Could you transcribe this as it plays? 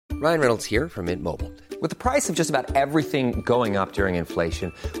Ryan Reynolds here from Mint Mobile. With the price of just about everything going up during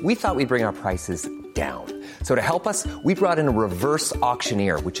inflation, we thought we'd bring our prices down. So to help us, we brought in a reverse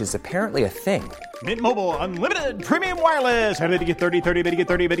auctioneer, which is apparently a thing. Mint Mobile Unlimited Premium Wireless. How to get 30, 30, bit to get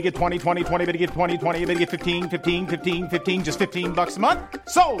 30, bit to get 20, 20, 20, bit to get 20, 20, bit to get 15, 15, 15, 15, just $15 a month?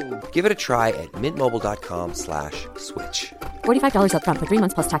 Sold! Give it a try at mintmobile.com/switch. $45 up front for 3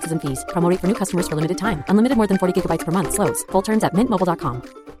 months plus taxes and fees. Promo rate for new customers for limited time. Unlimited more than 40 gigabytes per month. Slows full terms at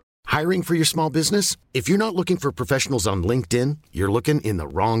mintmobile.com. Hiring for your small business? If you're not looking for professionals on LinkedIn, you're looking in the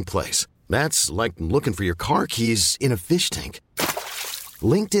wrong place. That's like looking for your car keys in a fish tank.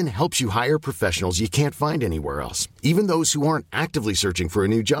 LinkedIn helps you hire professionals you can't find anywhere else, even those who aren't actively searching for a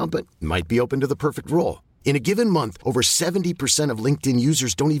new job but might be open to the perfect role. In a given month, over 70% of LinkedIn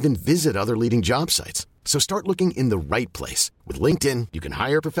users don't even visit other leading job sites. So start looking in the right place. With LinkedIn, you can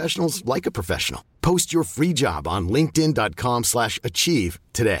hire professionals like a professional. Post your free job on linkedin.com/achieve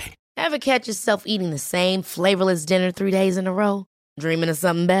today. Ever catch yourself eating the same flavorless dinner 3 days in a row? Dreaming of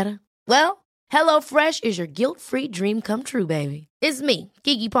something better? Well, HelloFresh is your guilt-free dream come true, baby. It's me,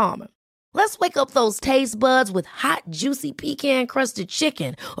 Keke Palmer. Let's wake up those taste buds with hot, juicy pecan-crusted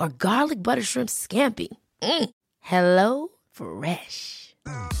chicken or garlic butter shrimp scampi. Hello Fresh.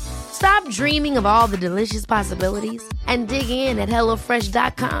 Stop dreaming of all the delicious possibilities and dig in at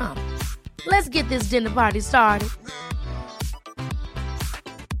HelloFresh.com. Let's get this dinner party started.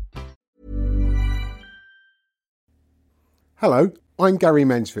 Hello, I'm Gary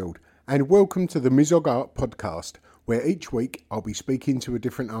Mansfield, and welcome to the Mizog Art Podcast, where each week I'll be speaking to a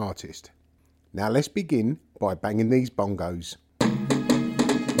different artist. Now let's begin by banging these bongos.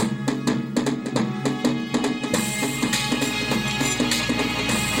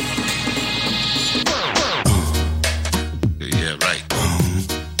 Yeah, right.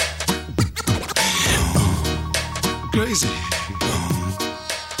 Crazy.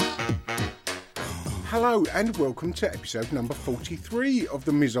 Hello and welcome to episode number 43 of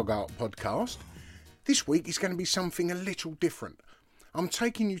the Mizog Art Podcast. This week is going to be something a little different. I'm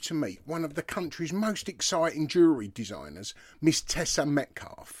taking you to meet one of the country's most exciting jewellery designers, Miss Tessa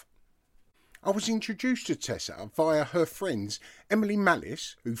Metcalfe. I was introduced to Tessa via her friends Emily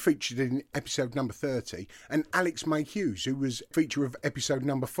Malice, who featured in episode number 30, and Alex May Hughes, who was feature of episode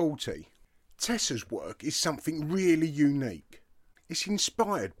number 40. Tessa's work is something really unique. It's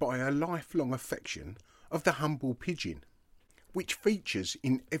inspired by her lifelong affection of the humble pigeon, which features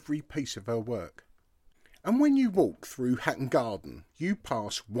in every piece of her work. And when you walk through Hatton Garden, you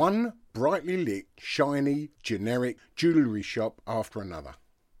pass one brightly lit, shiny, generic jewellery shop after another,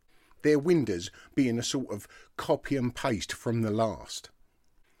 their windows being a sort of copy and paste from the last.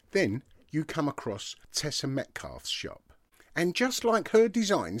 Then you come across Tessa Metcalfe's shop, and just like her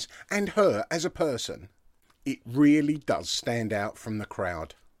designs and her as a person, it really does stand out from the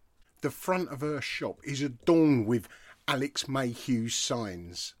crowd. The front of her shop is adorned with Alex May Hughes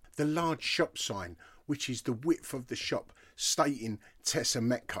signs. The large shop sign, which is the width of the shop, stating Tessa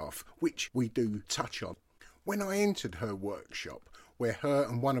Metcalfe, which we do touch on. When I entered her workshop, where her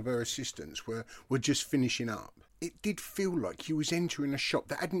and one of her assistants were just finishing up, it did feel like you was entering a shop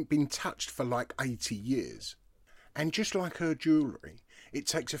that hadn't been touched for like 80 years. And just like her jewellery, it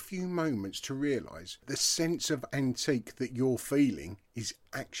takes a few moments to realise the sense of antique that you're feeling is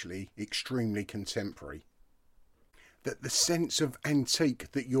actually extremely contemporary. That the sense of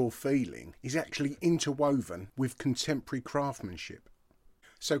antique that you're feeling is actually interwoven with contemporary craftsmanship.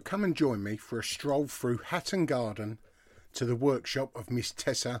 So come and join me for a stroll through Hatton Garden to the workshop of Miss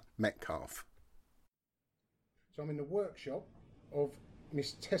Tessa Metcalfe. So I'm in the workshop of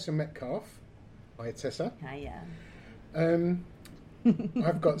Miss Tessa Metcalfe. Hi Tessa. Hiya.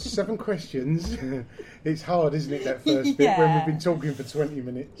 I've got 7 questions. It's hard, isn't it, that first bit when we've been talking for 20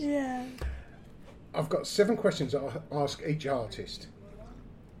 minutes? Yeah. I've got 7 questions I'll ask each artist.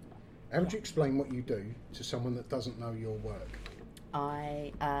 How would you explain what you do to someone that doesn't know your work?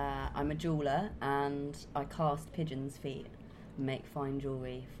 I'm a jeweller and I cast pigeons' feet, make fine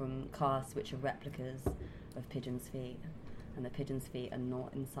jewellery from casts which are replicas of pigeons' feet, and the pigeons' feet are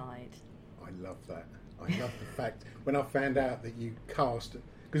not inside. I love that. I love the fact when I found out that you cast,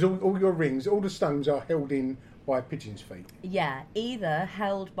 because all your rings, all the stones are held in by pigeon's feet. Yeah, either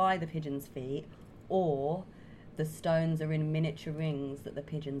held by the pigeons' feet or the stones are in miniature rings that the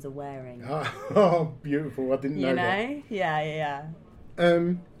pigeons are wearing. Oh, beautiful. I didn't know that. You know? Yeah.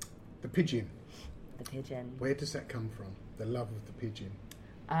 The pigeon. The pigeon. Where does that come from? The love of the pigeon.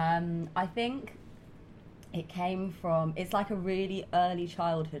 I think it came from, it's like a really early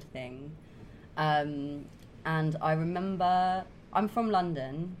childhood thing. And I remember, I'm from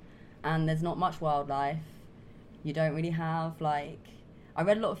London and there's not much wildlife. You don't really have I I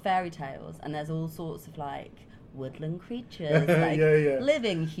read a lot of fairy tales, and there's all sorts of like woodland creatures, like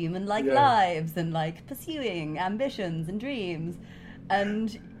living human-like lives and like pursuing ambitions and dreams,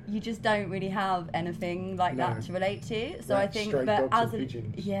 and you just don't really have anything like that to relate to. So I think, but as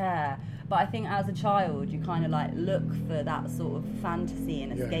but I think as a child, you kind of like look for that sort of fantasy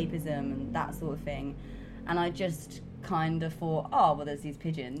and escapism and that sort of thing. And I just kind of thought, oh, well, there's these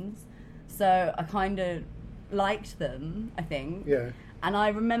pigeons. So I kind of liked them, I think. Yeah. And I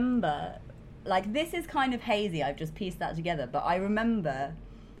remember, like, this is kind of hazy. I've just pieced that together. But I remember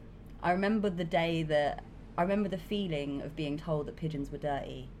the day that, I remember the feeling of being told that pigeons were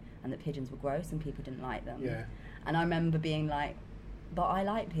dirty and that pigeons were gross and people didn't like them. Yeah. And I remember being like, but I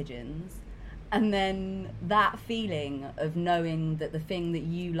like pigeons. And then that feeling of knowing that the thing that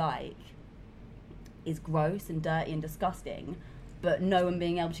you like is gross and dirty and disgusting, but no one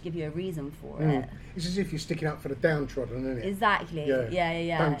being able to give you a reason for it. It's as if you're sticking up for the downtrodden, isn't it? Exactly.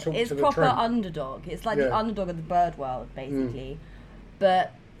 Yeah. It's proper underdog. It's like the underdog of the bird world, basically.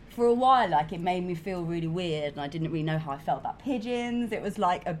 But for a while, like, it made me feel really weird, and I didn't really know how I felt about pigeons. It was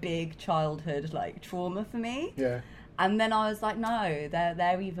like a big childhood like trauma for me. Yeah. And then I was like, no,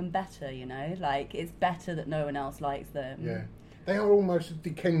 they're even better, you know? Like, it's better that no one else likes them. Yeah. They are almost a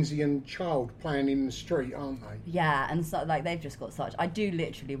Dickensian child playing in the street, aren't they? Yeah, and so, like, they've just got such... I do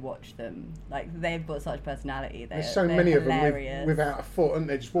literally watch them. Like, they've got such personality. There's so many hilarious. Of them without a foot, and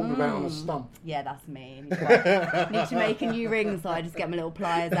they're just walking about on a stump. Yeah, that's me. Need to make a new ring, so I just get my little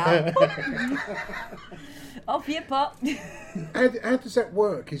pliers out. Off you pop. How does that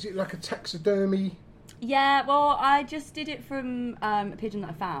work? Is it like a taxidermy... Yeah, well, I just did it from a pigeon that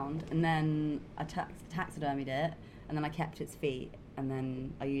I found, and then I taxidermied it, and then I kept its feet, and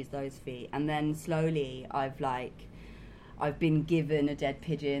then I used those feet, and then slowly I've been given a dead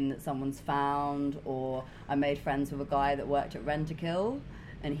pigeon that someone's found, or I made friends with a guy that worked at Rentokil,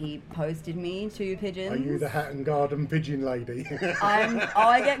 and he posted me 2 pigeons. Are you the Hatton Garden pigeon lady?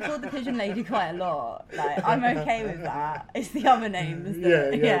 I get called the pigeon lady quite a lot. Like, I'm okay with that. It's the other names.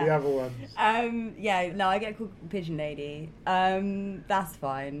 The other ones. I get called pigeon lady. That's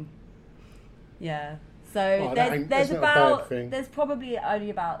fine. Yeah. So there's probably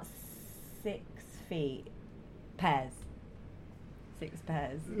only about 6 feet pairs. 6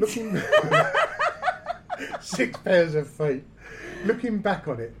 pairs. 6 pairs of feet. Looking back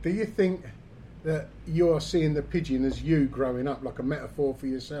on it, do you think that you're seeing the pigeon as you growing up, like a metaphor for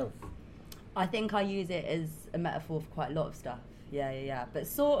yourself? I think I use it as a metaphor for quite a lot of stuff. Yeah. But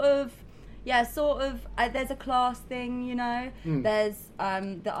sort of, there's a class thing, you know? There's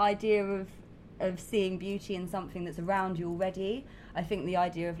the idea of seeing beauty in something that's around you already. I think the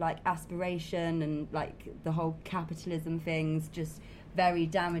idea of, like, aspiration and, like, the whole capitalism thing's just very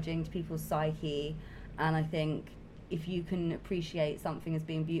damaging to people's psyche. And I think if you can appreciate something as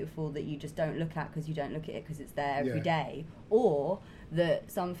being beautiful that you just don't look at because you don't look at it because it's there every day, or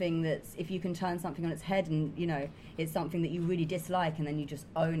that something that's, if you can turn something on its head and, you know, it's something that you really dislike and then you just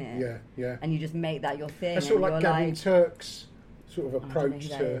own it, and you just make that your thing. That's sort of like Gavin Turk's sort of approach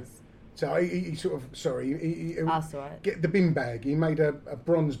to... So he sort of, he that's all right. Get the bin bag. He made a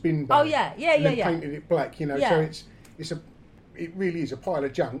bronze bin bag. Oh yeah. And then painted it black, you know. Yeah. So it really is a pile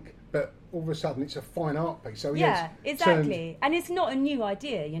of junk, but all of a sudden it's a fine art piece. So exactly. And it's not a new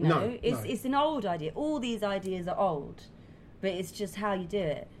idea, you know. It's an old idea. All these ideas are old, but it's just how you do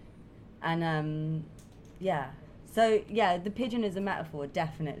it. And so the pigeon is a metaphor,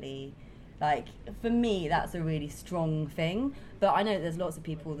 definitely. Like, for me, that's a really strong thing. But I know there's lots of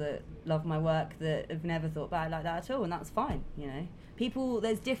people that love my work that have never thought about it like that at all, and that's fine, you know. People,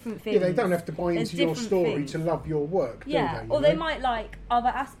 there's different things. Yeah, they don't have to buy into your story to love your work, do they? Or they might like other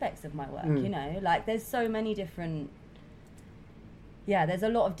aspects of my work, you know. Like, there's so many different... Yeah, there's a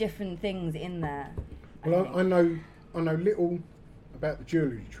lot of different things in there. Well, I know little about the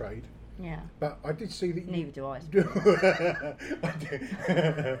jewellery trade. Yeah. But I did see that... Neither do I. You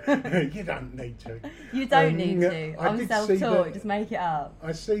don't need to. You don't need to. I'm self-taught. Just make it up.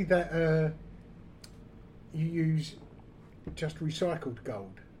 I see that you use just recycled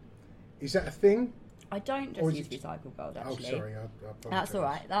gold. Is that a thing? I don't just use recycled gold, actually. Oh, sorry. I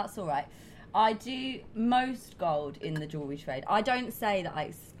apologise. That's all right. I do most gold in the jewellery trade. I don't say that I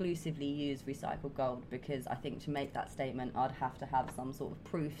exclusively use recycled gold because I think to make that statement I'd have to have some sort of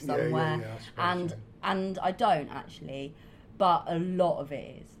proof somewhere. And I don't, actually. But a lot of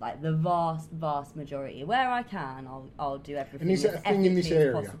it is, like, the vast majority. Where I can, I'll do everything. And is that a thing in this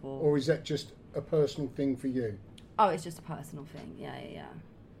area? Or is that just a personal thing for you? Oh, it's just a personal thing. Yeah.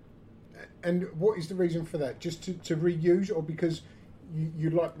 And what is the reason for that? Just to reuse, or because you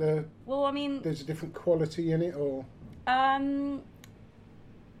like the... Well, I mean... There's a different quality in it, or...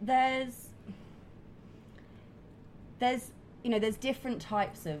 there's different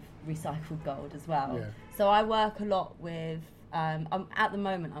types of recycled gold as well. Yeah. So I work a lot with, at the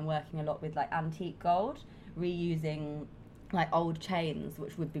moment I'm working a lot with like antique gold, reusing like old chains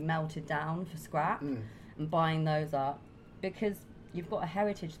which would be melted down for scrap and buying those up, because you've got a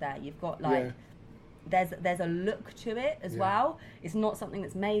heritage there. You've got like, there's a look to it as well. It's not something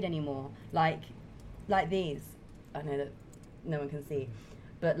that's made anymore. Like these, I know that no one can see,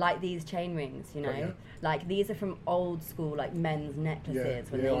 but like these chain rings, you know, like these are from old school, like men's necklaces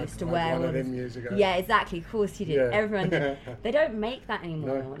when they used to wear one of them years ago. Yeah, exactly. Of course you did. Yeah. Everyone did. They don't make that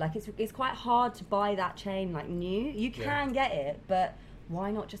anymore. No. Like it's quite hard to buy that chain like new. You can get it, but why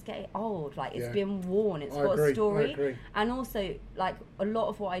not just get it old? Like it's been worn. It's got a story. I agree. And also, like a lot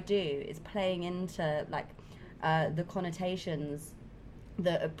of what I do is playing into like the connotations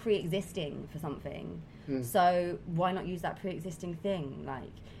that are pre-existing for something. So why not use that pre-existing thing?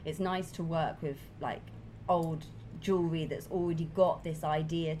 Like it's nice to work with like old jewelry that's already got this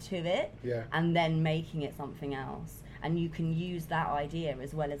idea to it, and then making it something else. And you can use that idea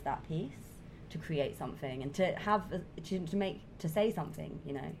as well as that piece to create something and to have to say something.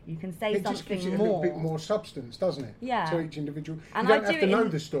 You know, you can say it something just gives it more. a little bit more substance, doesn't it? Yeah. To each individual. And you don't I have do to it know in-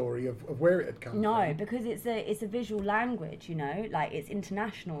 the story of where it had come from. No, because it's a visual language, you know, like it's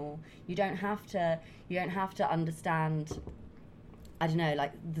international. You don't have to understand, I don't know,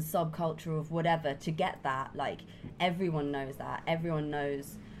 like the subculture of whatever to get that. Like everyone knows that. Everyone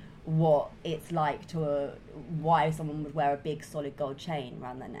knows what it's like why someone would wear a big solid gold chain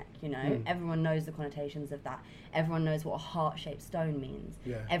around their neck, you know. Everyone knows the connotations of that. Everyone knows what a heart-shaped stone means.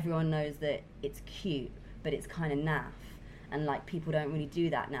 Everyone knows that it's cute but it's kind of naff, and like people don't really do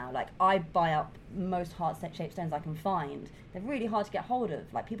that now. Like I buy up most heart-shaped stones I can find. They're really hard to get hold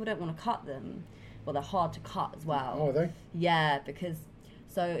of. Like people don't want to cut them. Well, they're hard to cut as well. Oh, are they? Yeah, because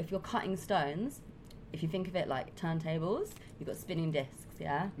so if you're cutting stones, if you think of it like turntables, you've got spinning discs,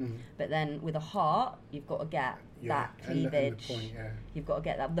 yeah? But then with a heart, you've got to get that cleavage. And the point, You've got to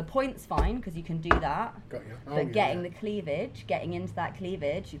get that. The point's fine because you can do that. Got you. But getting the cleavage, getting into that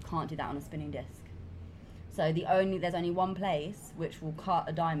cleavage, you can't do that on a spinning disc. So there's only one place which will cut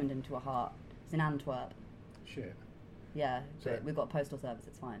a diamond into a heart. It's in Antwerp. Shit. Yeah, So but we've got postal service,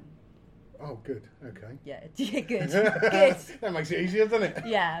 it's fine. Oh, good. Okay. Yeah, good. Good. That makes it easier, doesn't it?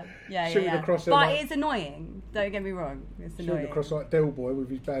 Yeah. Shooting across there but like- it's annoying. Don't get me wrong. It's annoying. Shooting across like Del Boy with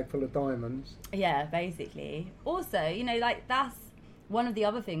his bag full of diamonds. Yeah, basically. Also, you know, like that's one of the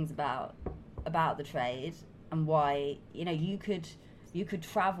other things about the trade and why, you know, you could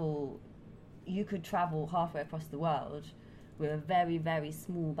travel halfway across the world with a very, very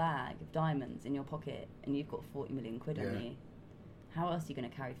small bag of diamonds in your pocket and you've got 40 million quid on you. How else are you going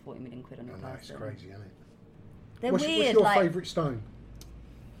to carry 40 million quid on your person? It's crazy, isn't it? They're what's weird. your like, favourite stone?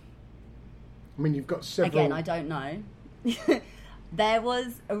 I mean, you've got several. Again, I don't know. There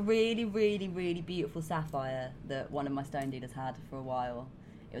was a really, really, really beautiful sapphire that one of my stone dealers had for a while.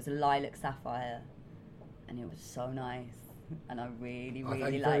 It was a lilac sapphire, and it was so nice, and I really, really liked it.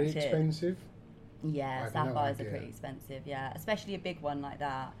 Are they very expensive? Yeah, have no sapphires are idea. pretty expensive. Yeah, especially a big one like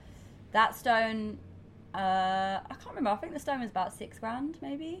that. That stone, I can't remember. I think the stone was about $6,000,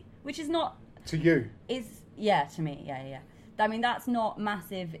 maybe, which is not. To you? To me, yeah. I mean, that's not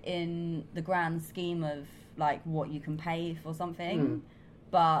massive in the grand scheme of like what you can pay for something.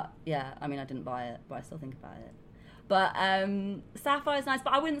 But yeah, I mean, I didn't buy it, but I still think about it. But sapphire's nice,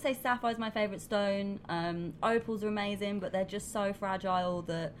 but I wouldn't say sapphire's my favourite stone. Opals are amazing, but they're just so fragile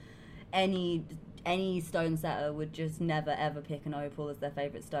that any stone setter would just never ever pick an opal as their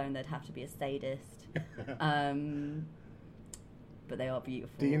favourite stone. They'd have to be a sadist. But they are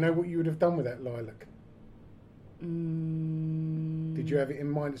beautiful. Do you know what you would have done with that lilac? Did you have it in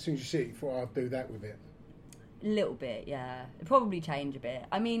mind as soon as you see it? You thought, I'd do that with it? A little bit, yeah. It'd probably change a bit.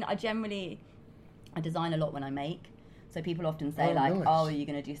 I mean, I design a lot when I make. So people often say nice. oh, are you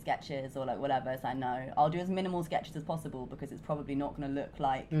going to do sketches or like whatever? It's like, no, I'll do as minimal sketches as possible because it's probably not going to look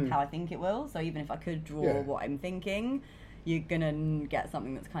like how I think it will. So even if I could draw what I'm thinking, you're going to get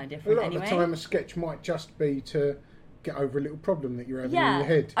something that's kind of different A lot anyway. of the time a sketch might just be to get over a little problem that you're having in your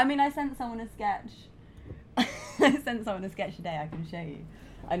head. I mean, I sent someone a sketch. Today, I can show you.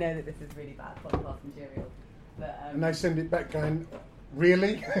 I know that this is really bad podcast material. But, and they send it back going,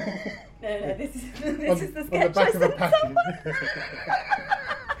 really? No, this is the sketch on the back I of a sent package.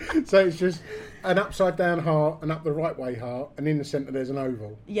 So it's just an upside down heart, an up the right way heart, and in the centre there's an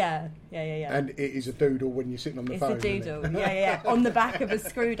oval. Yeah. And it is a doodle when you're sitting on the phone. It's a doodle, yeah. On the back of a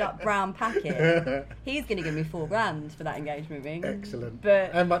screwed up brown packet. He's going to give me $4,000 for that engagement ring. Excellent.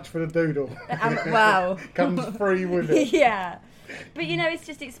 But how much for the doodle? wow. Comes free with it. Yeah. But it's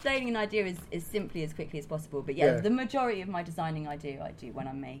just explaining an idea as simply as quickly as possible. But yeah, the majority of my designing I do when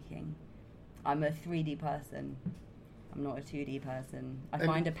I'm making. I'm a 3D person. I'm not a 2D person. I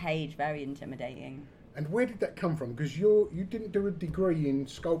find a page very intimidating. And where did that come from? Because you didn't do a degree in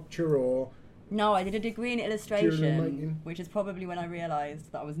sculpture or... No, I did a degree in illustration, which is probably when I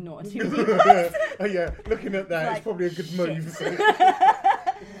realised that I was not a 2D person. Oh yeah, looking at that, it's probably a good move.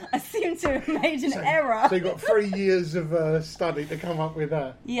 I seem to have made an error. So you got 3 years of study to come up with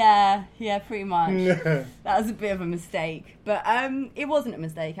that? Yeah, pretty much. That was a bit of a mistake. But it wasn't a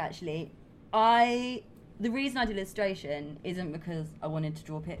mistake, actually. The reason I did illustration isn't because I wanted to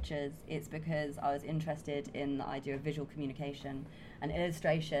draw pictures. It's because I was interested in the idea of visual communication. And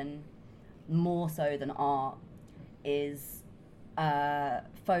illustration, more so than art, is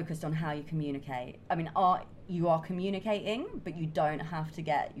focused on how you communicate. I mean, art, you are communicating, but you don't have to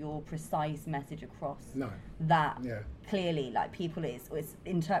get your precise message across. No. That clearly, like, people it's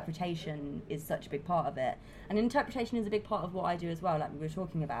interpretation is such a big part of it. And interpretation is a big part of what I do as well, like we were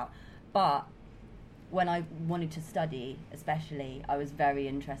talking about. But when I wanted to study, especially, I was very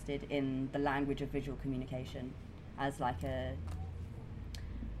interested in the language of visual communication as like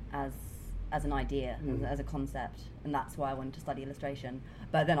as an idea, as a concept, and that's why I wanted to study illustration.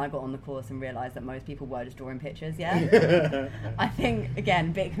 But then I got on the course and realised that most people were just drawing pictures. I think, again,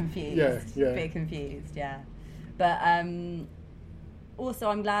 a bit confused. But also,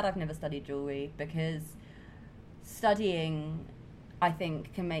 I'm glad I've never studied jewellery, because studying, I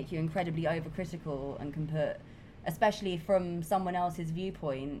think, can make you incredibly overcritical and can put, especially from someone else's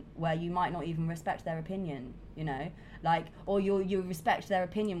viewpoint, where you might not even respect their opinion, or you respect their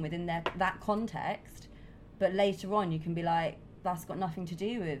opinion within that context, but later on you can be like, that's got nothing to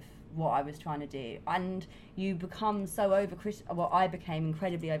do with what I was trying to do, and you become so overcritical. Well, I became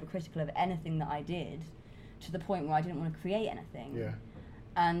incredibly overcritical of anything that I did, to the point where I didn't want to create anything. Yeah.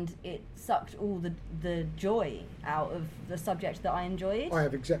 And it sucked all the joy out of the subject that I enjoyed. I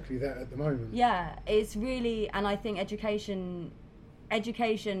have exactly that at the moment. Yeah, it's really, and I think education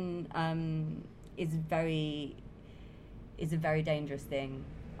is a very dangerous thing.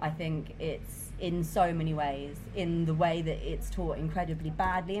 I think it's in so many ways, in the way that it's taught incredibly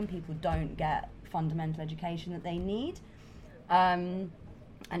badly and people don't get fundamental education that they need. And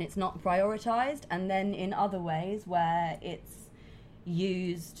it's not prioritised, and then in other ways where it's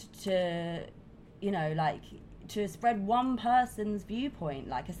used to, to spread one person's viewpoint.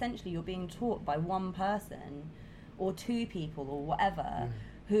 Like, essentially you're being taught by one person or two people or whatever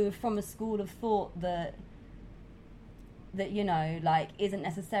who are from a school of thought that isn't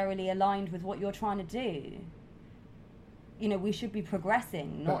necessarily aligned with what you're trying to do. We should be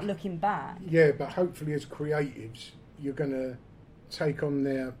progressing, not looking back. Yeah, but hopefully as creatives you're going to take on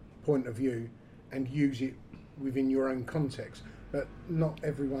their point of view and use it within your own context. But not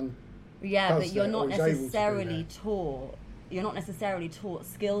everyone. Yeah, but you're not necessarily taught. You're not necessarily taught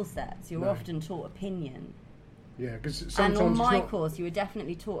skill sets. You're often taught opinion. Yeah, because sometimes. And on my course, you were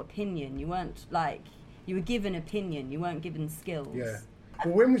definitely taught opinion. You weren't you were given opinion. You weren't given skills. Yeah.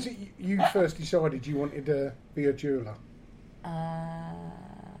 Well, when was it you first decided you wanted to be a jeweller?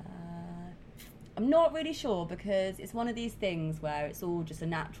 I'm not really sure, because it's one of these things where it's all just a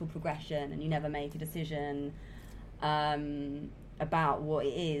natural progression, and you never make a decision about what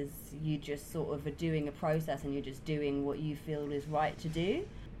it is. You just sort of are doing a process, and you're just doing what you feel is right to do.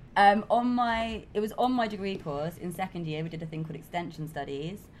 It was on my degree course in second year. We did a thing called extension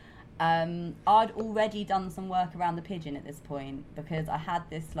studies. I'd already done some work around the pigeon at this point, because I had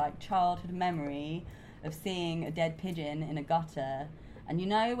this childhood memory of seeing a dead pigeon in a gutter, and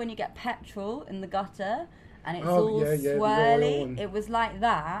when you get petrol in the gutter and it's swirly, it was like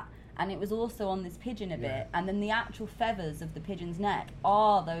that. And it was also on this pigeon a bit, and then the actual feathers of the pigeon's neck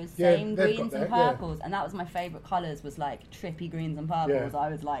are those same greens and purples, and that was my favourite colours, was trippy greens and purples. I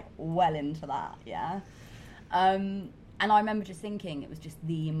was well into that, and I remember just thinking it was just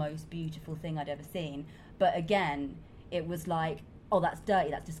the most beautiful thing I'd ever seen. But again, it was oh, that's dirty,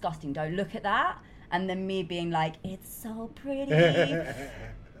 that's disgusting, don't look at that. And then me being it's so pretty.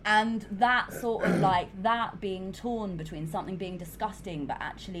 And that sort of that being torn between something being disgusting but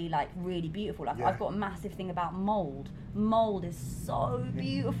actually really beautiful. I've got a massive thing about mould. Mould is so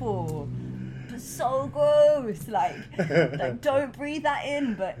beautiful, but so gross. Don't breathe that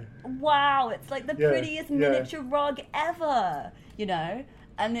in, but wow, it's the prettiest miniature rug ever,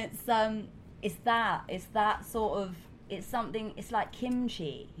 And it's that sort of, it's something, it's like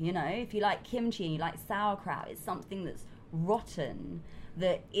kimchi, if you like kimchi and you like sauerkraut, it's something that's rotten,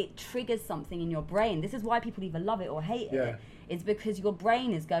 that it triggers something in your brain. This is why people either love it or hate it. is because your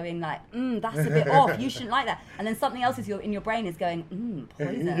brain is going like, that's a bit off, you shouldn't like that. And then something else in your brain is going,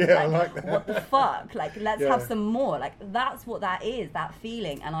 poison. Yeah, I like that. What the fuck? Like, let's have some more. Like, that's what that is, that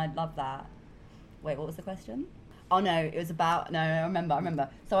feeling. And I love that. Wait, what was the question? Oh no, it was about, I remember.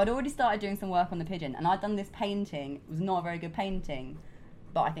 So I'd already started doing some work on the pigeon, and I'd done this painting. It was not a very good painting,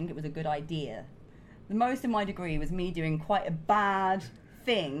 but I think it was a good idea. The most of my degree was me doing quite a bad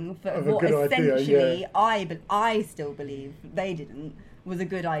thing for what essentially I still believe they didn't was a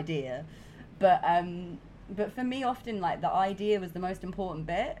good idea. But for me, often, like, the idea was the most important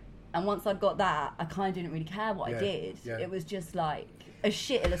bit, and once I'd got that, I kind of didn't really care what I did. It was just like a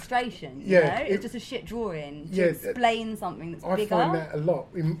shit illustration, you know? It's just a shit drawing to explain something that's bigger. I find that a lot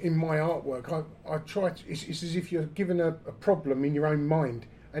in my artwork. I try to, it's as if you're given a problem in your own mind,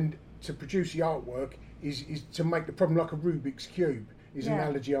 and to produce the artwork is to make the problem like a Rubik's Cube, is an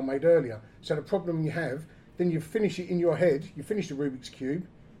analogy I made earlier. So the problem you have, then you finish it in your head, you finish the Rubik's Cube,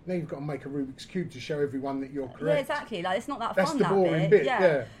 now you've got to make a Rubik's Cube to show everyone that you're correct. Yeah, exactly. Like, it's not that That's fun, the that boring bit.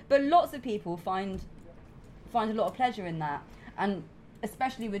 Yeah. But lots of people find a lot of pleasure in that. And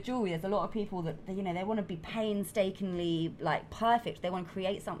especially with jewelry, there's a lot of people that, you know, they want to be painstakingly, like, perfect. They want to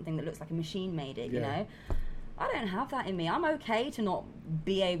create something that looks like a machine made it, you know? I don't have that in me. I'm okay to not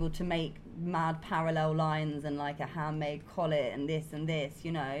be able to make mad parallel lines and, like, a handmade collet and this,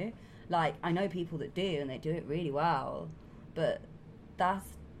 you know? Like, I know people that do, and they do it really well. But that's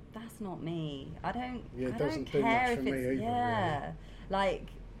not me. I don't care if it's... Yeah. Like,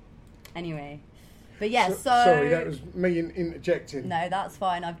 anyway... But yeah, so sorry, that was me interjecting. No, that's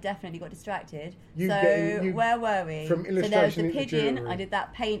fine. I've definitely got distracted. Where were we? From illustration so there was the into pigeon. jewellery. I did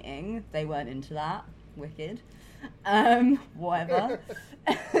that painting. They weren't into that. Wicked. Whatever.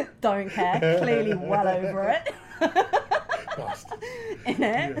 Don't care. Clearly well over it.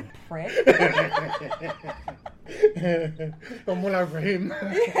 Innit? Prick. I'm well over him.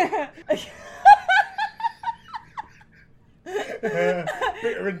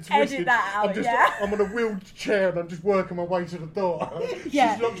 Bitter and twisted. Edit that out, I'm on a wheelchair and I'm just working my way to the door.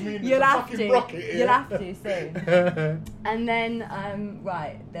 Yeah, She's locked me in the fucking rocket here. You'll have to soon. And then,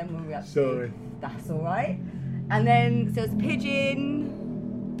 then we'll be up to. Sorry. That's alright. And then, so it was a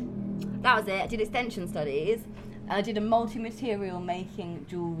pigeon. That was it. I did extension studies. And I did a multi-material making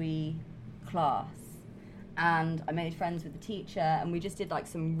jewellery class. And I made friends with the teacher, and we just did, like,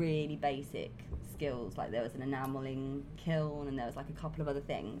 some really basic skills. Like, there was an enamelling kiln, and there was, like, a couple of other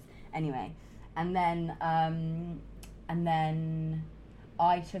things. Anyway, and then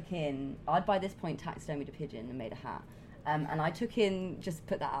I'd by this point taxidermied a pigeon and made a hat. And I took in, just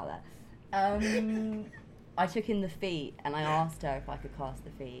put that out there, I took in the feet, and I asked her if I could cast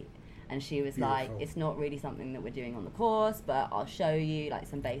the feet. And she was like, it's not really something that we're doing on the course, but I'll show you, like,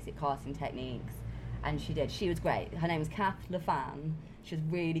 some basic casting techniques. And she did. She was great. Her name was Kath LaFan. She was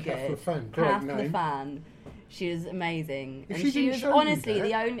really good. Kath LaFan. She was amazing. If and she was didn't honestly show you the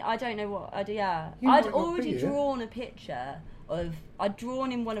that, only... I don't know what... I'd might not already be, drawn a picture of... I'd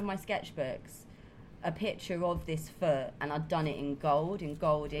drawn in one of my sketchbooks a picture of this foot, and I'd done it in gold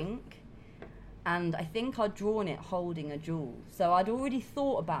ink. And I think I'd drawn it holding a jewel. So I'd already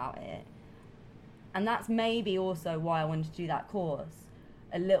thought about it. And that's maybe also why I wanted to do that course.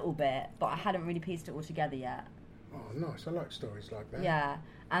 A little bit, but I hadn't really pieced it all together yet. Oh, nice. I like stories like that. Yeah.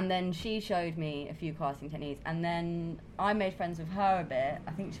 And then she showed me a few casting techniques, and then I made friends with her a bit.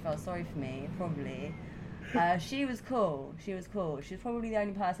 I think she felt sorry for me, probably. She was cool. She was probably the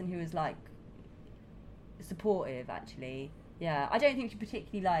only person who was, like, supportive, actually. Yeah. I don't think she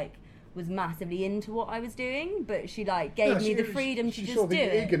particularly, like, was massively into what I was doing, but she, like, gave me the freedom to just do it. She saw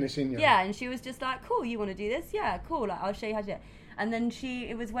the eagerness in you. Yeah, and she was just like, cool, you want to do this? Yeah, cool. Like, I'll show you how to do it. And then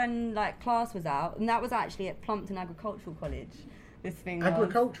it was when, like, class was out, and that was actually at Plumpton Agricultural College. This thing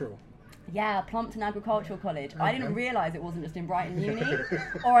Agricultural? Yeah, Plumpton Agricultural College. Okay. I didn't realise it wasn't just in Brighton Uni,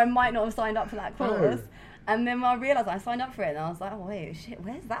 or I might not have signed up for that course. Oh. And then I realised I signed up for it, and I was like, oh, wait, shit,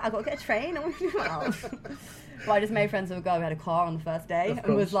 where's that? I've got to get a train? But I just made friends with a girl who had a car on the first day,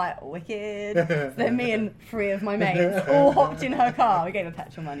 and was like, wicked. So then me and 3 of my mates all hopped in her car. We gave her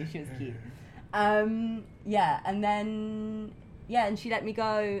petrol money. She was cute. Yeah, and then... Yeah, and she let me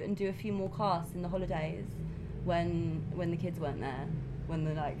go and do a few more casts in the holidays when the kids weren't there, when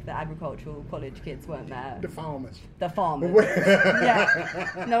the agricultural college kids weren't there. The farmers.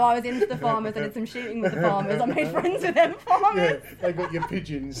 Yeah. No, I was into the farmers. I did some shooting with the farmers. I made friends with them farmers. Yeah, they got your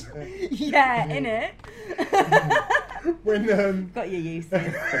pigeons. Yeah, innit? Got your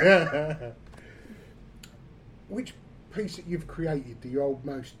uses. Which piece that you've created do you hold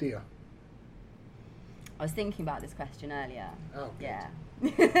most dear? I was thinking about this question earlier. Oh, yeah.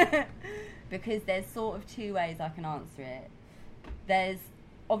 Because there's sort of 2 ways I can answer it.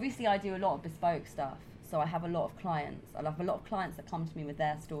 obviously I do a lot of bespoke stuff, so I have a lot of clients. I have a lot of clients that come to me with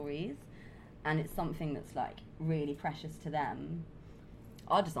their stories, and it's something that's like really precious to them.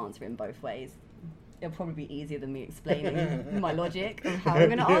 I'll just answer it in both ways. It'll probably be easier than me explaining my logic of how I'm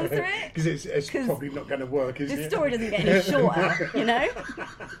going to answer it. Because it's probably not going to work, is it? The story doesn't get any shorter, you know?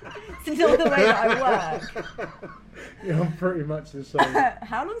 It's not the way that I work. Yeah, I'm pretty much the same.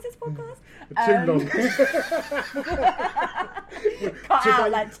 How long is this podcast? Too long. Cut out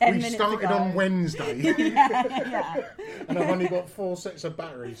like 10 minutes ago. We started on Wednesday. yeah. And I've only got 4 sets of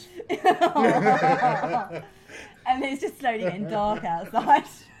batteries. And it's just slowly getting dark outside.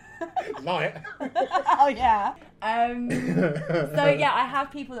 Light. Oh yeah. So yeah, I have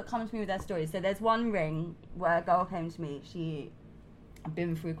people that come to me with their stories. So there's one ring where a girl came to me. She had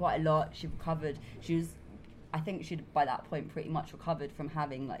been through quite a lot. She recovered. I think she'd by that point pretty much recovered from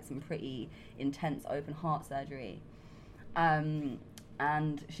having like some pretty intense open heart surgery. And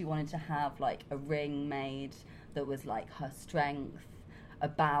she wanted to have like a ring made that was like her strength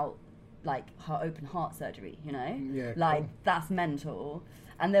about like her open heart surgery, you know? Yeah. Like cool. That's mental.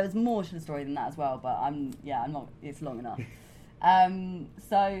 And there was more to the story than that as well, but I'm not, it's long enough.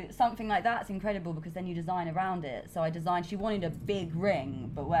 So something like that's incredible because then you design around it. So she wanted a big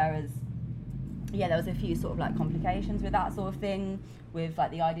ring, but whereas, there was a few sort of like complications with that sort of thing, with like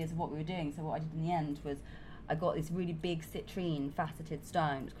the ideas of what we were doing. So what I did in the end was I got this really big citrine faceted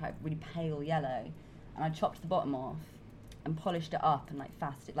stone, it's quite really pale yellow, and I chopped the bottom off and polished it up and like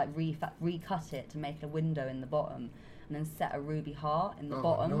faceted, like recut it to make a window in the bottom. And then set a ruby heart in the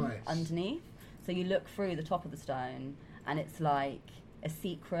bottom underneath. So you look through the top of the stone and it's like a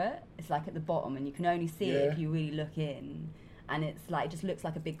secret. It's like at the bottom and you can only see it if you really look in. And it's like, it just looks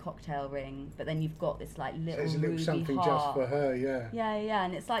like a big cocktail ring, but then you've got this like little ruby something heart. Just for her, yeah. Yeah,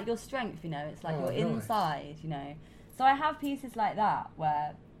 and it's like your strength, you know, it's like your inside, you know. So I have pieces like that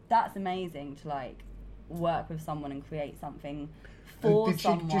where that's amazing to like work with someone and create something for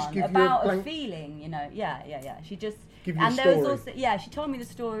someone about a feeling, you know. Yeah. She just give you a story. There was also she told me the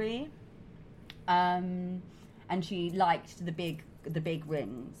story, and she liked the big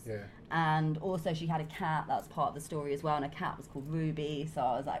rings. Yeah. And also she had a cat that was part of the story as well, and her cat was called Ruby. So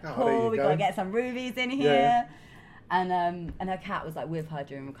I was like, cool, we gotta get some rubies in here. Yeah. And her cat was like with her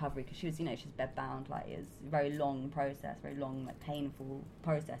during recovery because she was, she's bedbound. Like it was a very long process, very long, like painful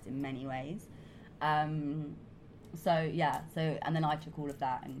process in many ways. So and then I took all of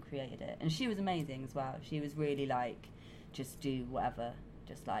that and created it, and she was amazing as well. She was really like, just do whatever,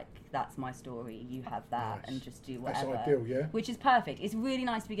 just like that's my story, you have that, and just do whatever. That's ideal, yeah. Which is perfect. It's really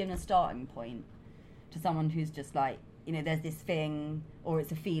nice to be given a starting point to someone who's just like, there's this thing, or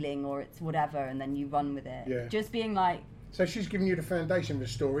it's a feeling, or it's whatever, and then you run with it. Yeah. Just being like. So she's giving you the foundation of the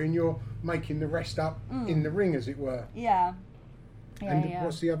story, and you're making the rest up in the ring, as it were. Yeah. And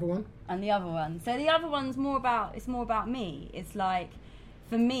what's the other one? And the other one. So the other one's more about me. It's like,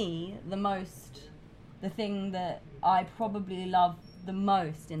 for me, the thing that I probably love the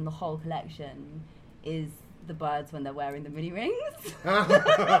most in the whole collection is the birds when they're wearing the mini rings.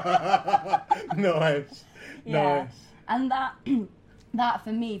 Nice. Yeah. Nice. And that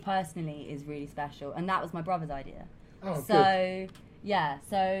for me personally is really special. And that was my brother's idea. Oh, so, good. Yeah,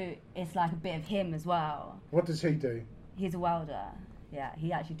 so it's like a bit of him as well. What does he do? He's a welder. Yeah,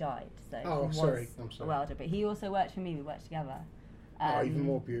 he actually died. So he was I'm sorry. A welder, but he also worked for me. We worked together. Even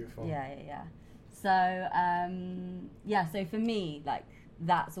more beautiful. Yeah. So, so for me, like,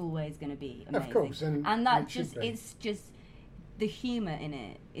 that's always going to be amazing. Of course, and that it's just, the humour in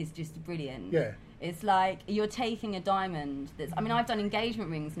it is just brilliant. Yeah. It's like you're taking a diamond I've done engagement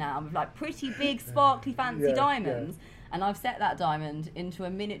rings now with like pretty big, sparkly, fancy diamonds. Yeah. And I've set that diamond into a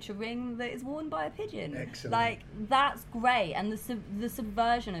miniature ring that is worn by a pigeon. Excellent. Like, that's great. And the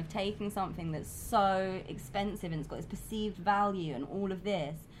subversion of taking something that's so expensive and it's got this perceived value and all of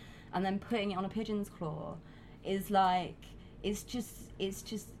this, and then putting it on a pigeon's claw is like, it's just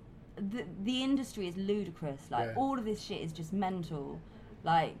the industry is ludicrous. Like, all of this shit is just mental.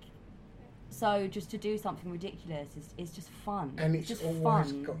 Like, so just to do something ridiculous is just fun. And it's just always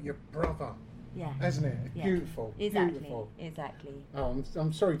fun. got your brother. Yeah. Hasn't it? Yeah. Beautiful. Exactly. Beautiful. Exactly. Oh,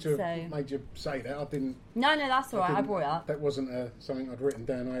 I'm sorry to have made you say that. I didn't. No, that's all right. I brought it up. That wasn't something I'd written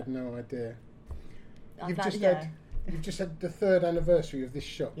down. I had no idea. You've just had the 3rd anniversary of this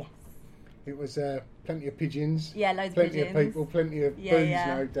shop. Yes. It was plenty of pigeons. Yeah, loads of pigeons. pigeons. Plenty of people, plenty of booze,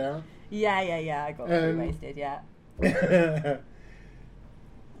 no doubt. Yeah. I got pretty wasted. Yeah.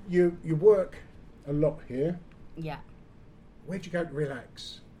 You work a lot here. Yeah. Where'd you go to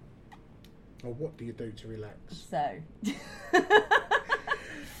relax? Or what do you do to relax? So,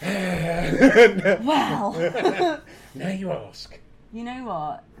 Well, now you ask. you know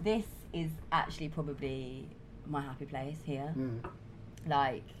what? This is actually probably my happy place here.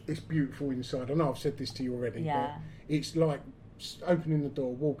 Like, it's beautiful inside. I know I've said this to you already, Yeah. but it's like opening the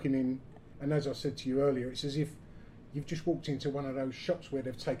door, walking in, and as I said to you earlier, it's as if you've just walked into one of those shops where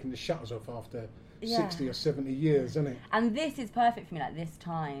they've taken the shutters off after 60 or 70 years, isn't it? and this is perfect for me, like this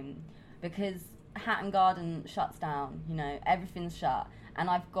time, because Hatton Garden shuts down. You know, everything's shut,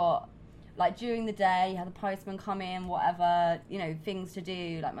 and I've got, like, during the day, you have the postman come in, whatever, you know, things to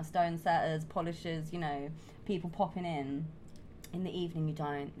do, like my stone setters, polishers, you know, people popping in. In the evening, you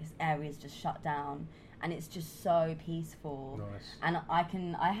don't. This area's just shut down, and it's just so peaceful. Nice. And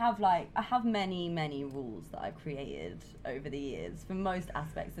I have many rules that I've created over the years for most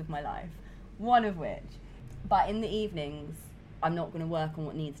aspects of my life. One of which, but in the evenings, I'm not going to work on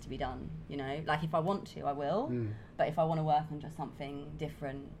what needs to be done. You know, like if I want to, I will. But if I want to work on just something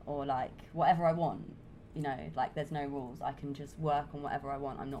different or like whatever I want, you know, like there's no rules. I can just work on whatever I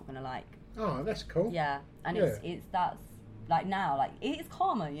want. I'm not going to like. Oh, that's cool. Yeah, and it's that's. Like now, like it's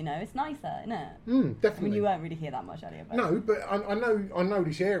calmer, you know. It's nicer, isn't it? Definitely. I mean, you won't really hear that much earlier. But No, but I know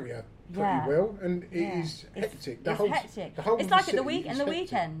this area pretty well, and it is hectic. It's hectic. It's like at the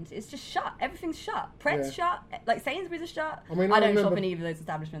weekend. It's just shut. Everything's shut. Pret's shut. Like Sainsbury's are shut. I mean, I I don't shop remember in either of those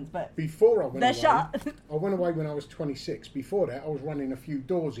establishments, but before I went they're away, shut. I went away when I was 26. Before that, I was running a few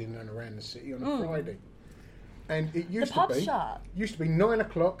doors in and around the city on a Friday. And it used pub's to be shut. Used to be 9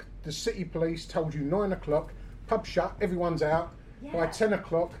 o'clock. The city police told you 9 o'clock. Pub shut. Everyone's out. By 10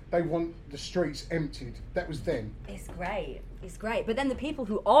 o'clock, they want the streets emptied. That was then. It's great. It's great. But then the people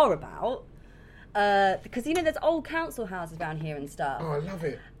who are about, because you know there's old council houses around here and stuff. Oh, I love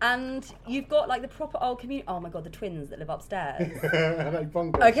it. And you've got like the proper old community. Oh my god, the twins that live upstairs. Are they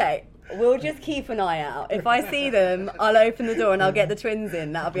bonkers? Okay, we'll just keep an eye out. If I see them, I'll open the door and I'll get the twins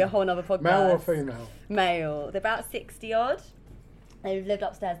in. That'll be a whole other podcast. Male or female? Male. They're about 60 odd. They've lived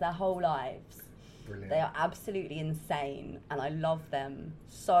upstairs their whole lives. Brilliant. They are absolutely insane, and I love them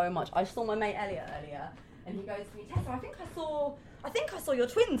so much. I saw my mate Elliot earlier, and he goes to me, Tessa, I think I saw your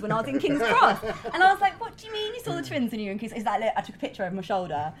twins when I was in King's Cross. And I was like, what do you mean you saw the twins when you were in King's Cross? He's like, look, I took a picture over my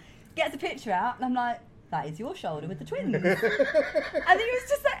shoulder. Gets a picture out, and I'm like, that is your shoulder with the twins. And he was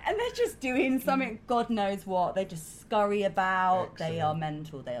just like, and they're just doing something, God knows what. They just scurry about. Excellent. They are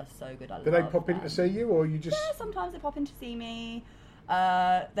mental. They are so good. Do they pop in to see you, or you just... Yeah, sometimes they pop in to see me.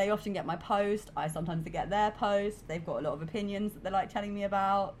 They often get my post. I sometimes get their post. They've got a lot of opinions that they like telling me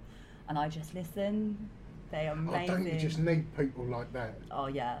about, and I just listen. They are amazing. Oh, don't you just need people like that? Oh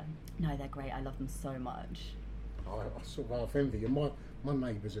yeah, no, they're great. I love them so much. I sort of half envy you. My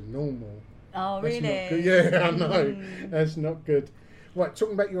neighbours are normal. Oh That's really? not good. Yeah, I know. That's not good. Right,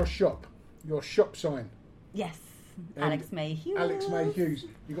 talking about your shop sign. Yes, Alex May Hughes. Alex May Hughes.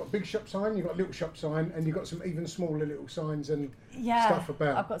 You've got a big shop sign, you've got a little shop sign, and you've got some even smaller little signs and stuff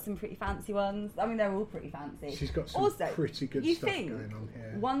about. I've got some pretty fancy ones. I mean, they're all pretty fancy. She's got some also, pretty good you stuff think going on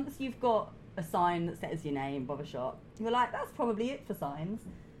here. Once you've got a sign that says your name above a shop, you're like, that's probably it for signs.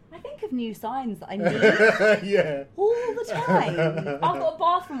 I think of new signs that I need Yeah. all the time. I've got a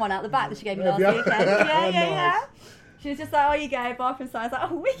bathroom one out the back that she gave me last weekend. Yeah. Nice. She was just like, oh, you go, bathroom sign. I was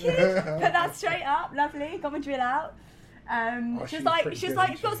like, oh, wicked. Put that straight up. Lovely. Got my drill out. She was like,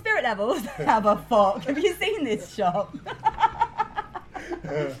 it's got spirit levels. Have a fuck. Have you seen this shop?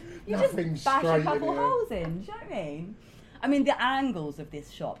 You just bash a couple holes in. Do you know what I mean? I mean, the angles of this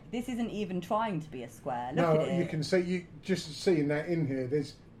shop. This isn't even trying to be a square. Look at it. You can see, you just seeing that in here.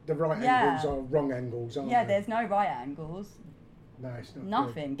 There's the right angles are wrong angles, aren't Yeah, they? there's no right angles. No, it's not.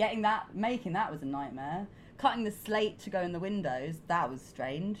 Nothing. Making that was a nightmare. Cutting the slate to go in the windows, that was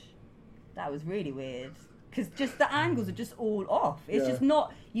strange. That was really weird. Because just the angles are just all off. It's just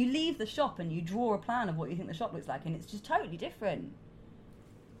not... You leave the shop and you draw a plan of what you think the shop looks like, and it's just totally different.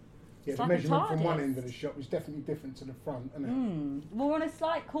 Yeah, It's the like a measurement from one TARDIS. end of the shop is definitely different to the front, isn't it? Well, we're on a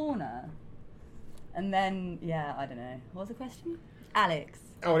slight corner. And then, I don't know. What was the question? Alex.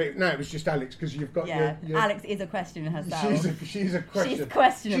 Oh, no, it was just Alex, because you've got Yeah, your... Alex is a question herself. She's a question. She's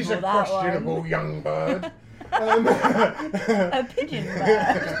questionable, She's a that questionable one. young bird. A pigeon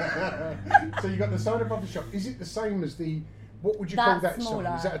bird. So you got the sign above the shop. Is it the same as the... What would you call That's that smaller.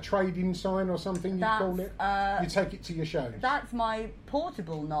 sign? Is that a trading sign or something you call it? You take it to your shows? That's my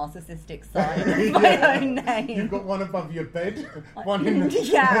portable narcissistic sign. My own name. You've got one above your bed, one in the...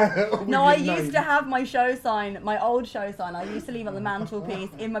 Yeah. with No, I your used name. to have my show sign, my old show sign. I used to leave on the mantelpiece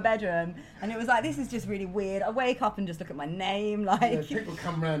in my bedroom, and it was like, this is just really weird. I wake up and just look at my name, like. Yeah, people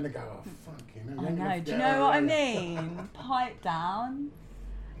come round and go, oh, fucking hell. I know. Do you know what I mean? Pipe down.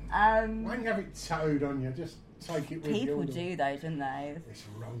 Why don't you have it towed on you? Just take it with you. People do though, don't they? It's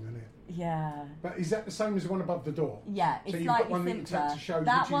wrong, isn't it? Yeah. But is that the same as the one above the door? Yeah, So it's you've slightly got one that you simpler. take to shows,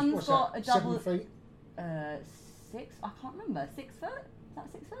 That which is, one's what's got that, a double 7 feet? 6. I can't remember. 6 foot? Is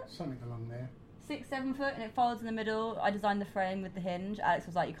that 6 foot? Something along there. 6, 7 foot, and it folds in the middle. I designed the frame with the hinge. Alex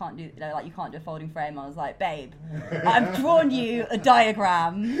was like, "You can't do, you can't do a folding frame." I was like, "Babe, I've drawn you a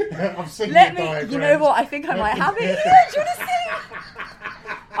diagram. I've seen Let your me. diagrams. You know what? I think I might have it here. Do you want to see?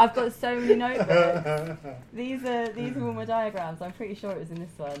 I've got so many notebooks. These are all my diagrams. I'm pretty sure it was in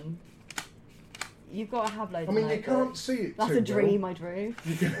this one. You've got to have loads. I mean, of you notebooks. can't see it. That's too a dream well. I drew.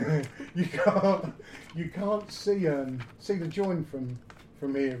 You can't see the join from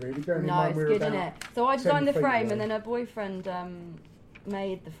here really. Bearing in No, mind it's we're good, about isn't it? So I designed the 10 feet frame, away. and then her boyfriend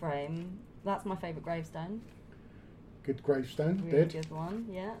made the frame. That's my favourite gravestone. Good gravestone, Really dead, good one,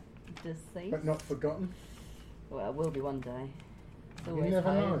 yeah. Deceased. but not forgotten. Well, it will be one day. It's You always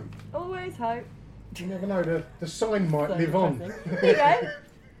never hope. know. Always hope. You never know. The sign might So live on. depressing. Here you go.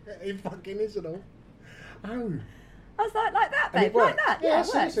 It fucking isn't all. Oh. I was like that, And babe, it like worked. that. Yeah, Yeah, it's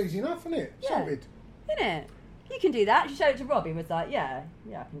it works. easy enough, isn't it? Yeah. Sorted. Isn't it? You can do that. She showed it to Rob. He was like, yeah,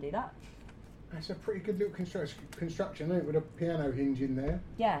 I can do that. That's a pretty good little construction, isn't it? With a piano hinge in there.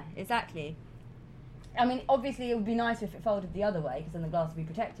 Yeah, exactly. I mean, obviously it would be nicer if it folded the other way, because then the glass would be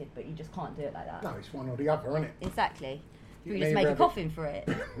protected, but you just can't do it like that. No, it's one or the other, isn't it? Exactly. You We can just either make a have coffin for it.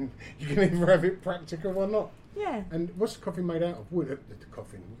 You can either have it practical or not. Yeah. And what's the coffin made out of? Wood. The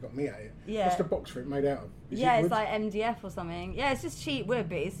coffin. You got me at it. Yeah. What's the box for it made out of? Is Yeah, it it's wood? like MDF or something. Yeah, it's just cheap wood,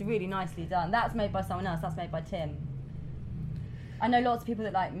 but it's really nicely done. That's made by someone else. That's made by Tim. I know lots of people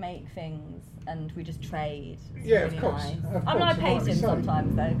that like make things, and we just trade. It's Yeah, really of course. Nice. Of I mean, I course, pay rightly Tim so.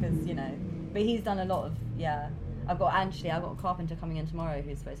 sometimes though, because you know. But he's done a lot of I've got a carpenter coming in tomorrow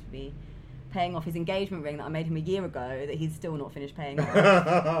who's supposed to be paying off his engagement ring that I made him a year ago that he's still not finished paying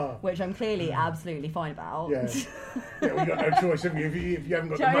off, which I'm clearly absolutely fine about. Yeah. Yeah, well, you've got no choice, have you? If you haven't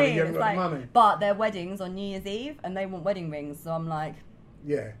got Do the you know what I money, mean? you haven't It's got like, the money. But their wedding's on New Year's Eve, and they want wedding rings, so I'm like,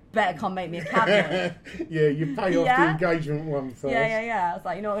 Yeah. better come make me a cabinet. Yeah, you pay off the Yeah? engagement one first. Yeah. I was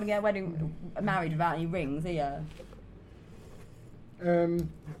like, you're not going to get married without any rings, are you?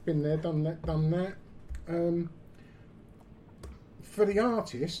 Been there, done that. For the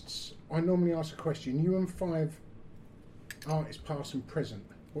artists, I normally ask a question. You and 5 artists, past and present,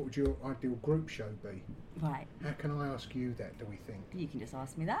 what would your ideal group show be? Right. How can I ask you that, do we think? You can just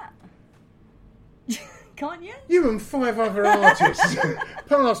ask me that. Can't you? You and 5 other artists,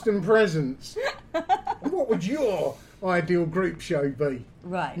 past and present. What would your ideal group show be?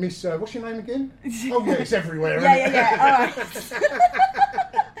 Right. Miss, what's your name again? Oh yeah, it's everywhere, Yeah. isn't it? All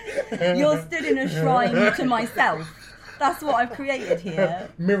right. You're stood in a shrine to myself. That's what I've created here.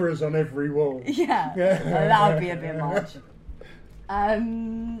 Mirrors on every wall. Yeah. That would be a bit much.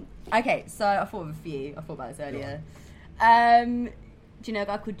 Okay, so I thought of a few. I thought about this earlier. Do you know a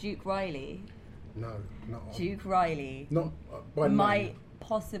guy called Duke Riley? No, not on. Duke Riley Not by might name.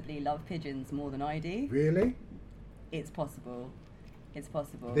 possibly love pigeons more than I do. Really? It's possible. It's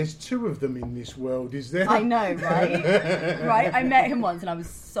possible. There's 2 of them in this world, is there? I know, right? Right? I met him once and I was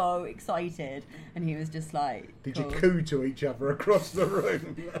so excited, and he was just like, Did cool. you coo to each other across the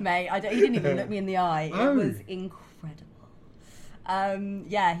room? Mate, he didn't even look me in the eye. Oh. It was incredible.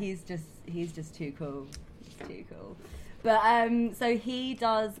 Yeah, he's just too cool. He's too cool. But so he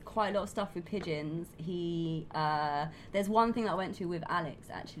does quite a lot of stuff with pigeons. There's one thing that I went to with Alex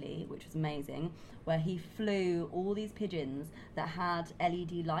actually, which was amazing, where he flew all these pigeons that had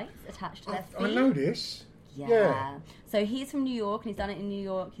LED lights attached to their feet. I know this. Yeah. So he's from New York, and he's done it in New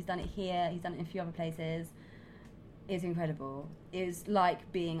York. He's done it here. He's done it in a few other places. It's incredible. It was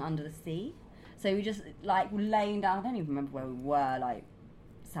like being under the sea. So we just like laying down. I don't even remember where we were, like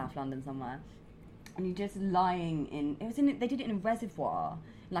South London somewhere. And you're just lying in. They did it in a reservoir,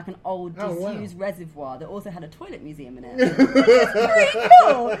 like an old disused reservoir that also had a toilet museum in it. It's pretty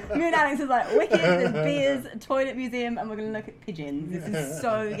cool. Me and Alex was like, wicked. There's beers, a toilet museum, and we're gonna look at pigeons. This is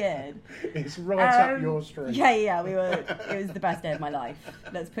so good. It's right up your street. Yeah. It was the best day of my life.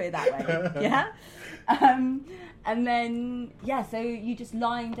 Let's put it that way. Yeah. And then so you're just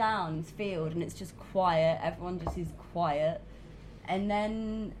lying down in this field, and it's just quiet. Everyone just is quiet. And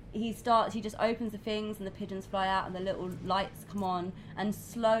then he just opens the things, and the pigeons fly out, and the little lights come on, and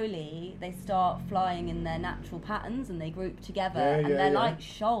slowly they start flying in their natural patterns, and they group together, they're like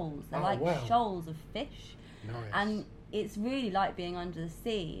shoals. They're shoals of fish. Nice. And it's really like being under the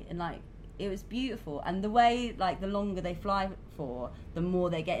sea, and like it was beautiful. And the way, like, the longer they fly for, the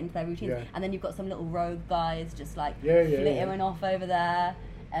more they get into their routines. Yeah. And then you've got some little rogue guys just like flittering off over there,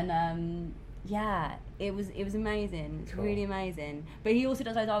 and Yeah, it was amazing. It's Cool. really amazing. But he also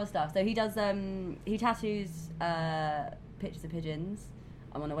does loads of other stuff. So he does he tattoos pictures of pigeons.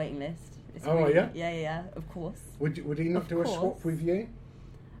 I'm on a waiting list. It's Oh, are ya? Yeah, of course. Would he not Of do a course. swap with you?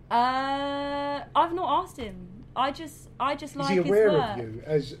 I've not asked him. I just like Is his he aware work. of you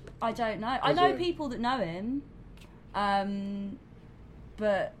as? I don't know. I as know a- people that know him,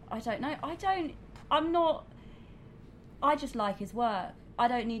 but I don't know. I'm not. I just like his work. I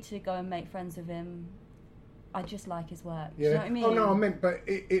don't need to go and make friends with him. I just like his work. Do you know what I mean? Oh no, I meant, but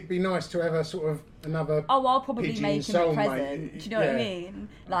it'd be nice to have a sort of another. Oh, I'll probably pigeon make him a soulmate. present. Do you know what I Yeah. mean?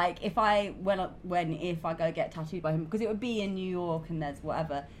 Like if if I go get tattooed by him, because it would be in New York and there's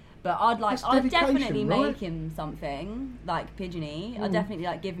whatever. But I'd That's definitely dedication, right? make him something like pigeony. Mm. I'd definitely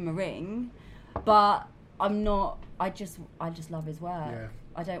like give him a ring, but I'm not. I just love his work. Yeah.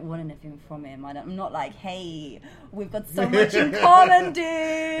 I don't want anything from him. I'm not like, hey, we've got so much in common,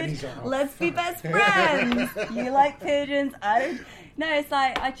 dude. he's like, oh, Let's be best friends. You like pigeons. I don't. No, it's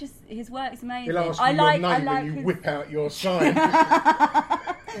like his work's amazing. He'll ask you I like your name when you his... whip out your sign.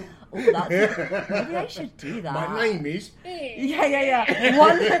 Oh, that's maybe I should do that. My name is. Yeah.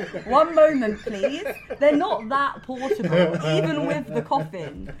 One moment, please. They're not that portable, even with the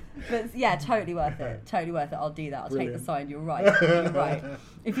coffin. But yeah, totally worth it. Totally worth it. I'll do that. I'll take the Brilliant. sign. You're right. You're right.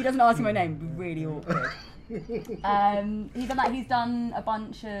 If he doesn't ask me my name, it'd be really awkward. He's done that. He's done a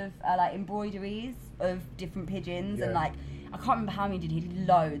bunch of like embroideries of different pigeons, and Yeah. like I can't remember how many he did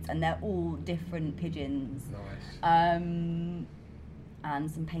loads, and they're all different pigeons. Nice.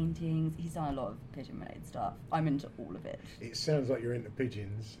 And some paintings. He's done a lot of pigeon-related stuff. I'm into all of it. It sounds like you're into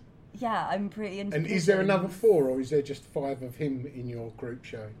pigeons. Yeah, I'm pretty into And pigeons. is there another 4, or is there just 5 of him in your group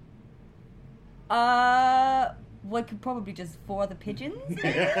show? We could probably just 4 other pigeons.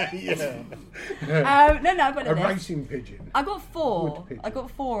 Yeah. No, I've got a A list. racing pigeon. I got 4. Wood pigeon. I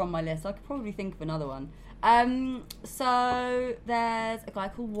got 4 on my list. I could probably think of another one. So there's a guy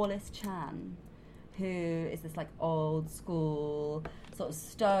called Wallace Chan, who is this like old school sort of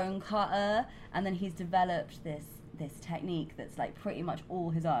stone cutter, and then he's developed this technique that's like pretty much all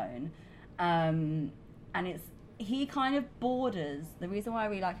his own, and he kind of borders. The reason why I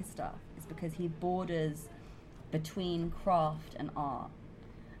really like his stuff is because he borders between craft and art.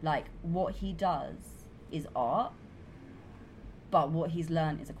 Like what he does is art, but what he's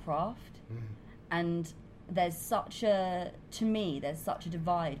learned is a craft, and there's such a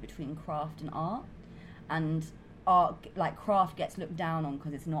divide between craft and art. And art, like craft, gets looked down on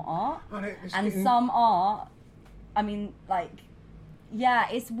because it's not art. Oh, it's and getting- some art, I mean, like, yeah,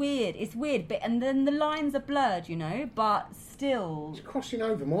 it's weird, but and then the lines are blurred, you know, but still. It's crossing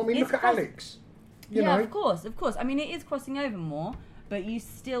over more. I mean, It's look at Alex. You Yeah, know. of course. I mean, it is crossing over more, but you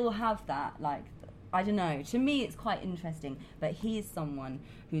still have that, like, I don't know. To me, it's quite interesting. But he is someone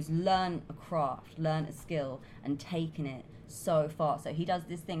who's learned a craft, learned a skill, and taken it so far. So he does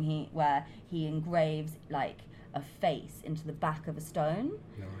this thing where he engraves like a face into the back of a stone,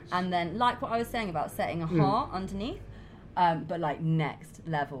 and then like what I was saying about setting a heart underneath, but like next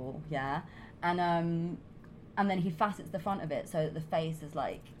level, yeah. And then he facets the front of it so that the face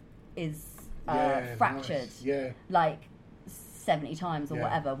is fractured, Nice. Yeah. like 70 times or Yeah.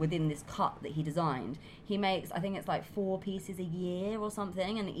 whatever within this cut that he designed. He makes, I think it's like 4 pieces a year or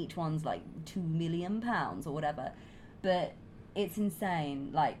something, and each one's like £2 million or whatever. But it's insane.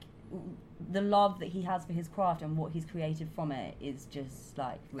 Like the love that he has for his craft and what he's created from it is just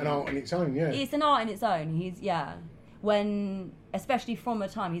like An art on its own, yeah. it's an art in its own. Especially from a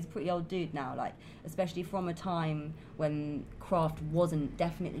time, he's a pretty old dude now, like, especially from a time when craft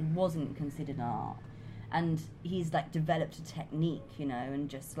definitely wasn't considered an art. And he's, like, developed a technique, you know, and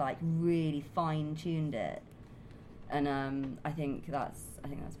just, like, really fine-tuned it. And I think that's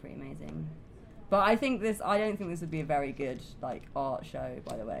pretty amazing. But I don't think this would be a very good, like, art show,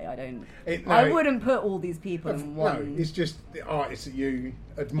 by the way. I wouldn't put all these people in one. No, it's just the artists that you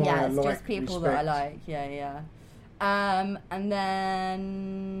admire, Yeah, it's like, just people respect. that I like. Yeah. And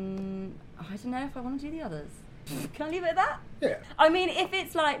then I don't know if I want to do the others. Can I leave it at that? Yeah. I mean, if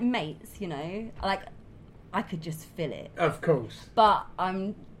it's like mates, you know, like I could just fill it. Of course. But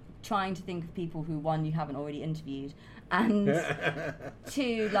I'm trying to think of people who, one, you haven't already interviewed, and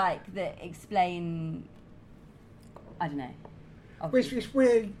two, like that explain. I don't know. Well, it's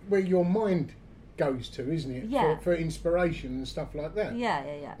where your mind goes to, isn't it? Yeah. For inspiration and stuff like that. Yeah.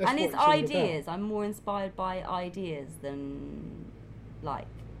 That's And what it's it's all ideas. I'm more inspired by ideas than like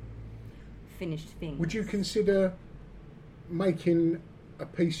finished things. Would you consider making a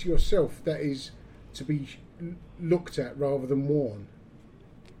piece yourself that is to be looked at rather than worn?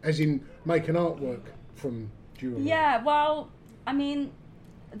 As in, make an artwork from jewellery? Yeah, well, I mean,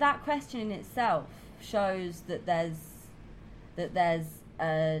 that question in itself shows that there's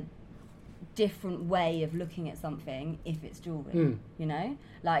a different way of looking at something if it's jewellery, you know?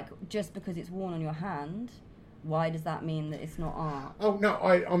 Like, just because it's worn on your hand, why does that mean that it's not art? Oh, no,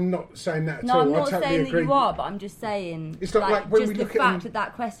 I'm not saying that at no, all. I'm not I totally saying agree. that you are, but I'm just saying, it's not like when just we the look at fact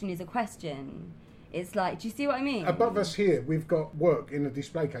that question is a question. It's like, do you see what I mean? Above us here, we've got work in a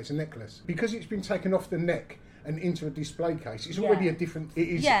display case, a necklace. Because it's been taken off the neck and into a display case, it's already a different... It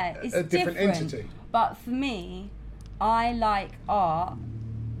is it's a different entity. But for me, I like art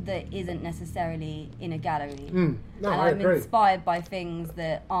that isn't necessarily in a gallery. No, and I I'm agree. inspired by things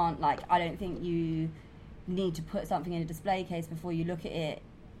that aren't like... I don't think you need to put something in a display case before you look at it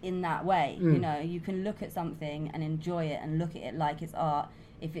in that way. You know, you can look at something and enjoy it and look at it like it's art.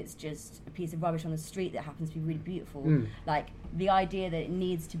 If it's just a piece of rubbish on the street that happens to be really beautiful, like the idea that it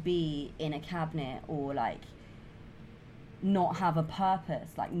needs to be in a cabinet or like not have a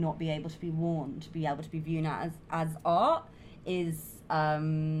purpose, like not be able to be worn, to be able to be viewed as art is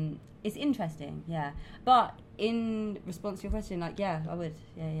it's interesting, yeah. But in response to your question, like I would,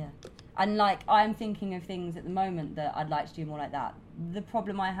 yeah. And like I'm thinking of things at the moment that I'd like to do more like that. The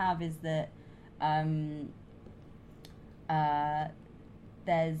problem I have is that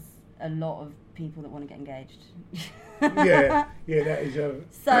there's a lot of people that want to get engaged. yeah, that is a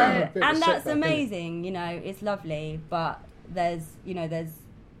so, a bit of a and that's setback, amazing, you know, it's lovely, but there's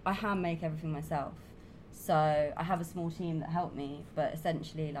I hand make everything myself. So I have a small team that help me, but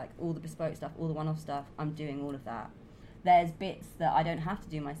essentially like all the bespoke stuff, all the one-off stuff, I'm doing all of that. There's bits that I don't have to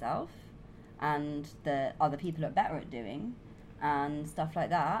do myself and that other people are better at doing and stuff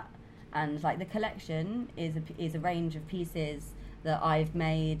like that. And like the collection is a range of pieces that I've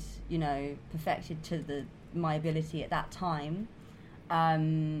made, you know, perfected to my ability at that time.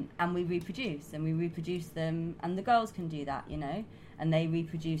 And we reproduce them, and the girls can do that, you know, and they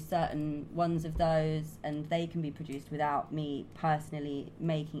reproduce certain ones of those, and they can be produced without me personally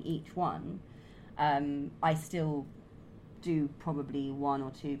making each one. I still do probably 1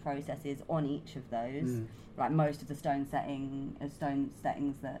 or 2 processes on each of those, like most of the stone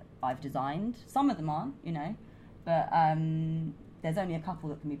settings that I've designed. Some of them aren't, you know, but there's only a couple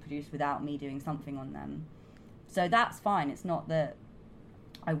that can be produced without me doing something on them. So that's fine. It's not that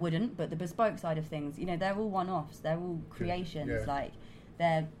I wouldn't, but the bespoke side of things, you know, they're all one-offs. They're all creations. Yeah. Like,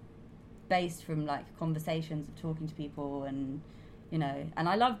 they're based from, like, conversations of talking to people and, you know, and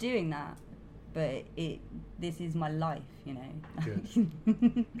I love doing that. But this is my life, you know.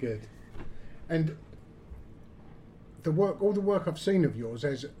 Good. Good. And all the work I've seen of yours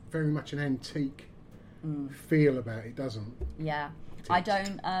has very much an antique feel about it, doesn't? Yeah. I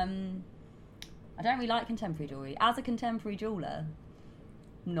don't really like contemporary jewellery. As a contemporary jeweller,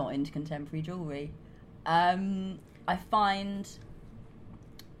 not into contemporary jewellery. I find,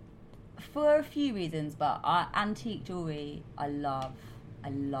 for a few reasons, but antique jewellery, I love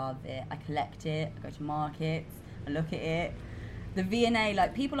it. I collect it. I go to markets. I look at it. The V&A,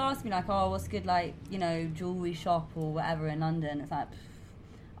 like, people ask me, like, oh, what's good, like, you know, jewellery shop or whatever in London? It's like,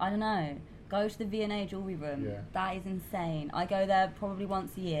 I don't know. Go to the V&A jewellery room. Yeah. That is insane. I go there probably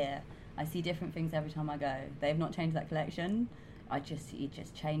once a year. I see different things every time I go. They've not changed that collection. It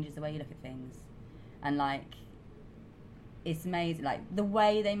just changes the way you look at things. And, like, it's amazing. Like, the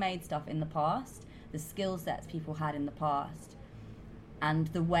way they made stuff in the past, the skill sets people had in the past, and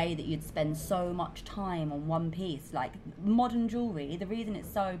the way that you'd spend so much time on one piece. Like, modern jewellery, the reason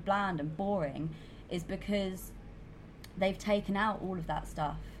it's so bland and boring is because they've taken out all of that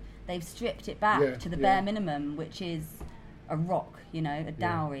stuff. They've stripped it back to the bare minimum, which is a rock, you know, a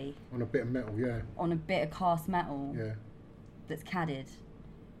dowry. On a bit of metal, yeah. On a bit of cast metal that's cadded.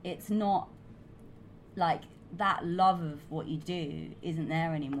 It's not, like, that love of what you do isn't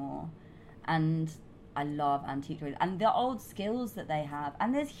there anymore. And I love antique jewelry. And the old skills that they have.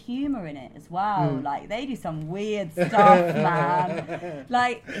 And there's humour in it as well. Like, they do some weird stuff, man.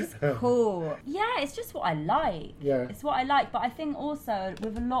 Like, it's cool. Yeah, it's just what I like. Yeah. It's what I like. But I think also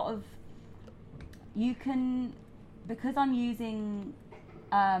with a lot of... You can... Because I'm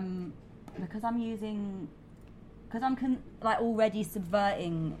already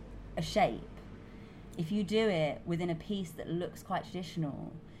subverting a shape, if you do it within a piece that looks quite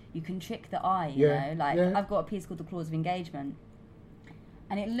traditional, you can trick the eye, you know? Like, I've got a piece called The Clause of Engagement,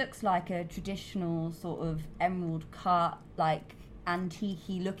 and it looks like a traditional sort of emerald cut, like,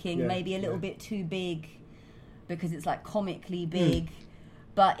 antique-y looking, maybe a little bit too big, because it's, like, comically big,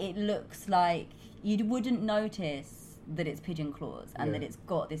 but it looks like you wouldn't notice that it's pigeon claws and that it's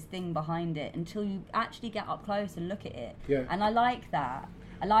got this thing behind it until you actually get up close and look at it. Yeah. And I like that.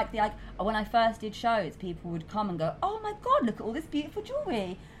 I like when I first did shows, people would come and go, "Oh my God, look at all this beautiful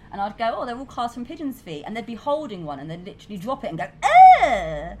jewellery." And I'd go, "Oh, they're all cast from Pigeon's Feet." And they'd be holding one and they'd literally drop it and go,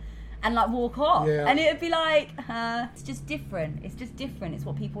 "Ugh!" and like walk off. Yeah. And it would be like, it's just different. It's just different. It's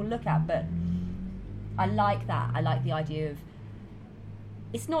what people look at. But I like that. I like the idea of,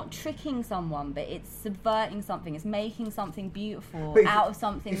 it's not tricking someone, but it's subverting something. It's making something beautiful out of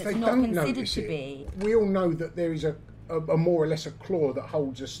something that's not considered to be. We all know that there is a more or less a claw that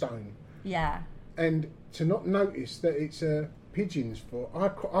holds a stone. Yeah. And to not notice that it's a pigeon's foot,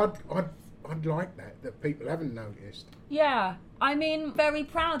 I'd like that people haven't noticed. Yeah. I mean, very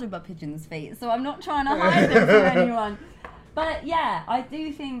proud of my pigeon's feet, so I'm not trying to hide them from anyone. But yeah, I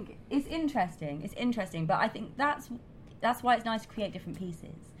do think it's interesting. It's interesting, but I think that's why it's nice to create different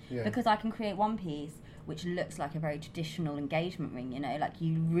pieces. Yeah. Because I can create one piece which looks like a very traditional engagement ring, you know, like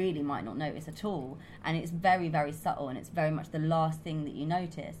you really might not notice at all, and it's very, very subtle, and it's very much the last thing that you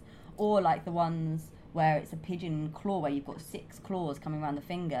notice. Or like the ones where it's a pigeon claw, where you've got 6 claws coming around the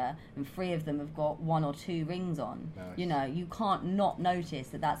finger and 3 of them have got 1 or 2 rings on. Nice. You know, you can't not notice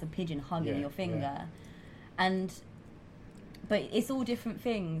that that's a pigeon hugging your finger. Yeah. But it's all different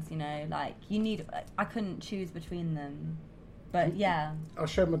things, you know, like I couldn't choose between them. But yeah. I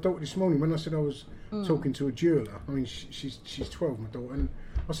showed my daughter this morning when I said I was talking to a jeweller. I mean, she's 12, my daughter, and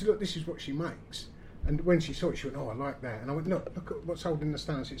I said, look, this is what she makes. And when she saw it, she went, oh, I like that. And I went, look at what's holding the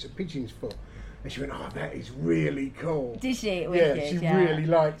stance. It's a pigeon's foot. And she went, oh, that is really cool. Did she? Wicked, she really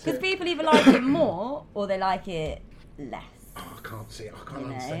liked it. Because people either like it more or they like it less. Oh, I can't see it. I can't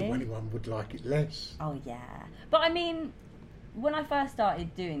understand why anyone would like it less. Oh, yeah. But I mean, when I first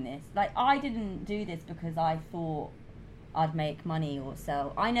started doing this, like, I didn't do this because I thought I'd make money or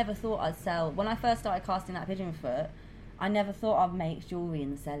sell. I never thought I'd sell. When I first started casting that pigeon foot, I never thought I'd make jewellery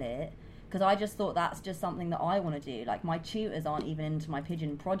and sell it, because I just thought that's just something that I want to do. Like, my tutors aren't even into my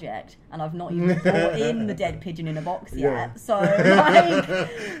pigeon project, and I've not even brought in the dead pigeon in a box yet. So, like,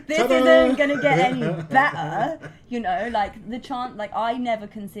 this isn't going to get any better, you know? Like, the chance, like, I never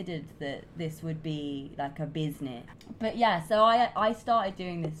considered that this would be, like, a business. But, yeah, so I started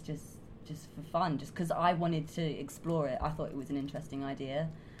doing this just for fun, just because I wanted to explore it. I thought it was an interesting idea.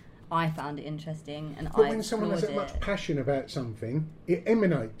 I found it interesting, and but when someone has that much passion about something, it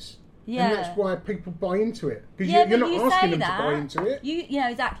emanates. Yeah. And that's why people buy into it. Because you're not asking them to buy into it. Yeah,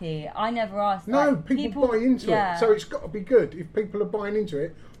 exactly. I never asked. No, people buy into it. So it's got to be good if people are buying into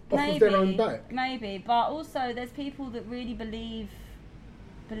it off of their own back. Maybe. But also there's people that really believe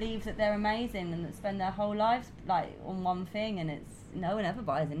that they're amazing and that spend their whole lives like on one thing, and it's no one ever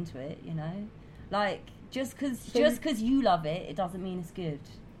buys into it, you know? Like, just because you love it, it doesn't mean it's good.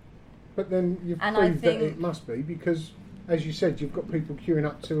 But then you've proved that it must be, because, as you said, you've got people queuing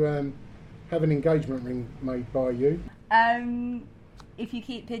up to have an engagement ring made by you. If you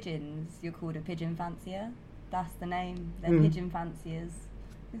keep pigeons, you're called a pigeon fancier. That's the name. They're pigeon fanciers.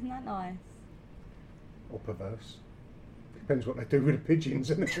 Isn't that nice? Or perverse. Depends what they do with the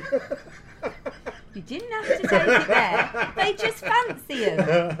pigeons, isn't it? You didn't have to take it there. They just fancy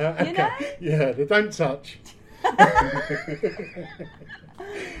them, you know? Yeah, they don't touch.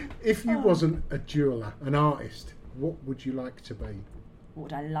 If you wasn't a jeweller, an artist, what would you like to be? What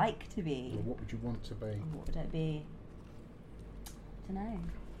would I like to be? Or what would you want to be? What would it be? I don't know.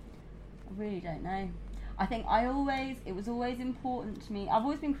 I really don't know. I think it was always important to me. I've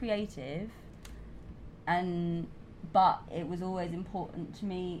always been creative, but it was always important to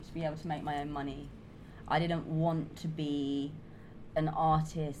me to be able to make my own money. I didn't want to be an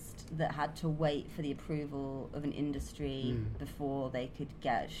artist that had to wait for the approval of an industry before they could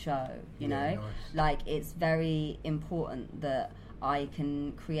get a show, you know? Nice. Like, it's very important that I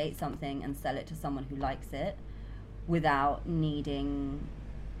can create something and sell it to someone who likes it without needing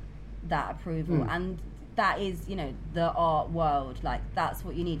that approval. And that is, you know, the art world. Like, that's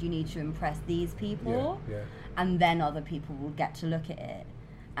what you need. You need to impress these people, and then other people will get to look at it.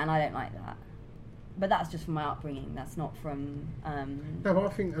 And I don't like that. But that's just from my upbringing. That's not from... No, but I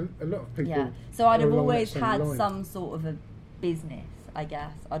think a lot of people... Yeah. So I'd have always had some sort of a business, I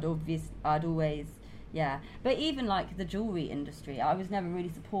guess. I'd always... Yeah. But even, like, the jewellery industry, I was never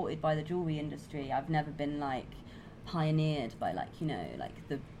really supported by the jewellery industry. I've never been, like, pioneered by, like, you know, like,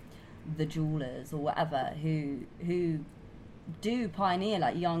 the jewellers or whatever who do pioneer,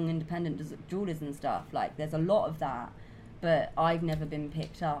 like, young independent jewellers and stuff. Like, there's a lot of that. But I've never been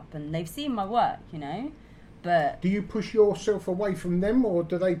picked up, and they've seen my work, you know. But do you push yourself away from them, or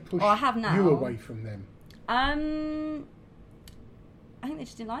do they push you away from them? I think they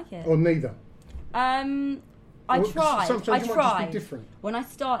just didn't like it. Or neither. I tried. Sometimes it might just be different. When I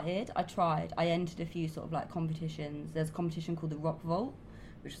started, I tried. I entered a few sort of like competitions. There's a competition called the Rock Vault,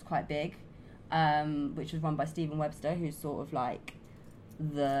 which was quite big, which was run by Stephen Webster, who's sort of like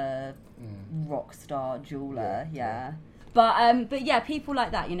the rock star jeweler. Yeah. But yeah, people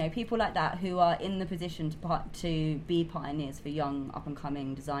like that, people like that who are in the position to be pioneers for young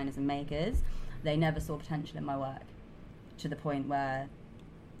up-and-coming designers and makers, they never saw potential in my work to the point where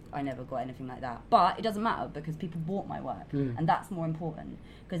I never got anything like that. But it doesn't matter because people bought my work, and that's more important.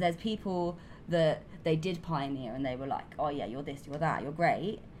 Because there's people that they did pioneer and they were like, oh yeah, you're this, you're that, you're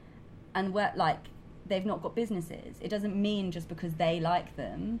great, and we're like, they've not got businesses. It doesn't mean just because they like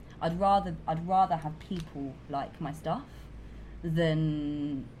them. I'd rather have people like my stuff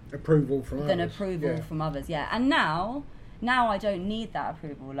than approval from others. Yeah. And now I don't need that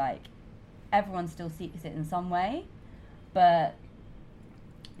approval. Like, everyone still seeks it in some way, but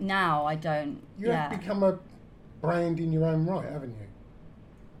now I don't. You have become a brand in your own right, haven't you?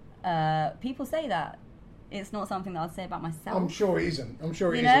 People say that. It's not something that I'd say about myself. I'm sure it isn't.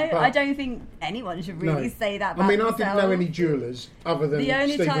 But I don't think anyone should really say that about themselves. I didn't know any jewellers other than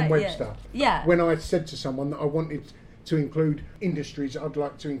Stephen Webster. Yeah. When I said to someone that I wanted to include industries I'd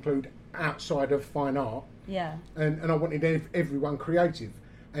like to include outside of fine art. Yeah. And I wanted everyone creative.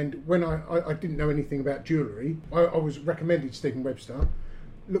 And when I didn't know anything about jewellery, I was recommended Stephen Webster,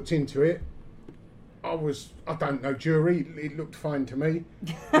 looked into it. I don't know jewellery, it looked fine to me.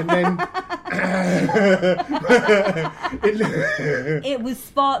 And then it was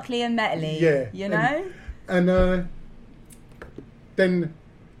sparkly and metally, And then,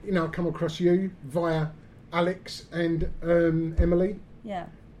 I come across you via Alex and Emily. Yeah.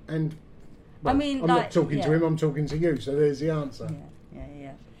 And I'm not talking to him, I'm talking to you, so there's the answer.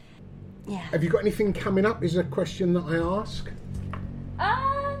 Yeah. Have you got anything coming up, is a question that I ask. I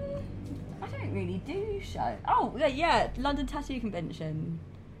don't really do shows. Oh, yeah, London Tattoo Convention.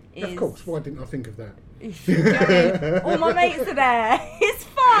 Of course, why didn't I think of that? All my mates are there. It's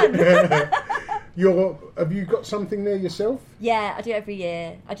fun. Have you got something there yourself? Yeah, I do every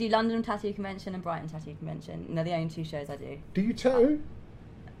year. I do London Tattoo Convention and Brighton Tattoo Convention. They're the only two shows I do. Do you tattoo?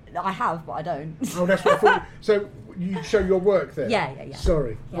 I have, but I don't. Oh, that's what I thought. So you show your work there? Yeah.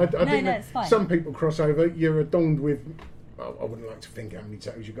 Sorry. Yeah. No, it's fine. Some people cross over. You're adorned with... Well, I wouldn't like to think how many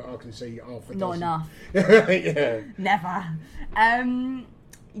tattoos you've got. I can see half a dozen. Not enough. Yeah. Never.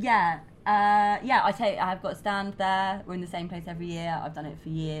 I've got a stand there. We're in the same place every year. I've done it for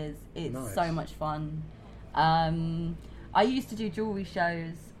years. It's so much fun. I used to do jewellery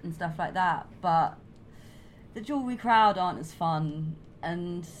shows and stuff like that, but the jewellery crowd aren't as fun,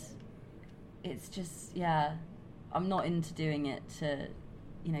 and it's just, I'm not into doing it to,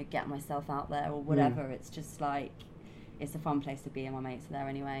 get myself out there or whatever. It's just like, it's a fun place to be, and my mates are there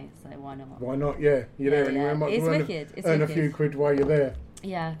anyway, so why not? Why not? Yeah, you're there anyway. Might it's wicked. Earn a few quid while you're there.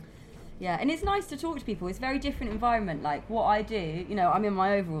 Yeah, and it's nice to talk to people. It's a very different environment. Like what I do, I'm in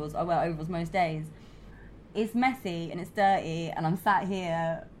my overalls. I wear overalls most days. It's messy and it's dirty, and I'm sat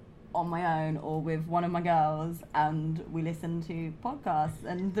here on my own or with one of my girls, and we listen to podcasts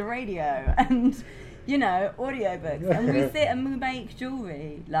and the radio and audiobooks, and we sit and we make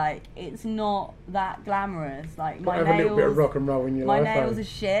jewellery. Like, it's not that glamorous. Like, my nails, a little bit of rock and roll in your life. My nails are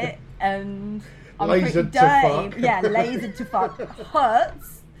shit, and I'm lasered pretty dirty. Yeah, lasered to fuck.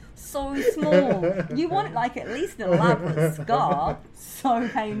 Hurts so small. You want like at least an elaborate scar. So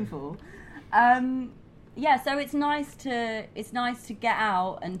painful. So it's nice to get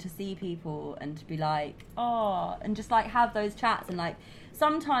out and to see people and to be like, and just like have those chats, and like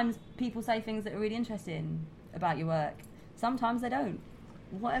sometimes people say things that are really interesting about your work. Sometimes they don't.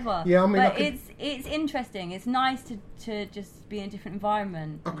 Whatever. Yeah, but it's interesting. It's nice to just be in a different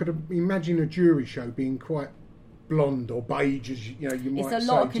environment. I could imagine a jewellery show being quite blonde or beige, as you might say. It's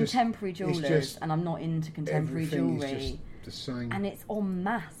a lot of contemporary jewellers, and I'm not into contemporary jewellery. The same. And it's en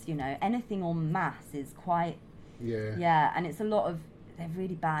masse, anything en masse is quite... Yeah. Yeah, and it's a lot of... They're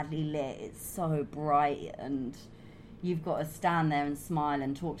really badly lit. It's so bright, and you've got to stand there and smile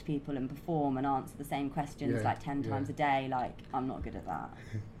and talk to people and perform and answer the same questions 10 times a day. Like, I'm not good at that.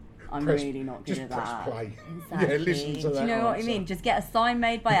 I'm really not good at that. Just press play. Exactly. Yeah, listen to that. Do you know what I mean? Just get a sign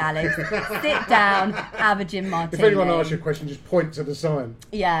made by Alex, sit down, have a gin martini. If anyone asks you a question, just point to the sign.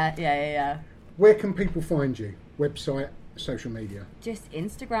 Yeah. Where can people find you? Website, social media? Just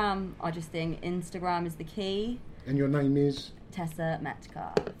Instagram. I just think Instagram is the key. And your name is? Tessa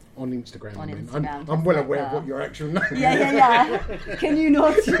Metcalf. On Instagram, I'm well aware of what your actual name is. Yeah. Can you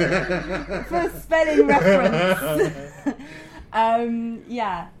not? For a spelling reference.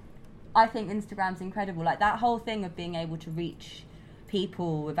 I think Instagram's incredible. Like, that whole thing of being able to reach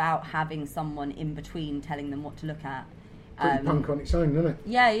people without having someone in between telling them what to look at. Pretty punk on its own, isn't it?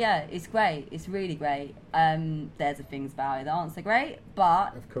 Yeah, it's great. It's really great. There's the things about it that aren't so great,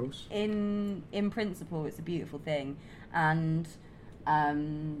 but of course, in principle, it's a beautiful thing. And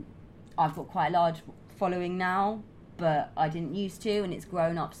I've got quite a large following now, but I didn't used to, and it's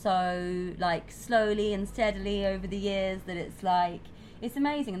grown up so like slowly and steadily over the years that it's like it's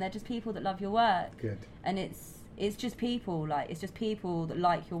amazing. And they're just people that love your work. Good. And it's just people that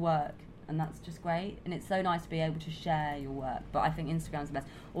like your work. And that's just great, and it's so nice to be able to share your work. But I think Instagram's the best.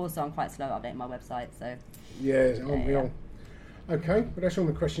 Also, I'm quite slow at updating my website, so aren't we all? Okay, but that's all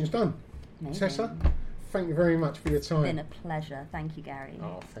the questions done. Amazing. Tessa, thank you very much for your time. It's been a pleasure. Thank you, Gary.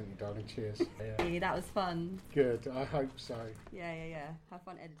 Oh, thank you, darling. Cheers. Yeah, that was fun. Good. I hope so. Yeah. Have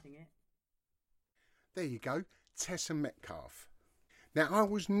fun editing it. There you go, Tessa Metcalfe. Now, I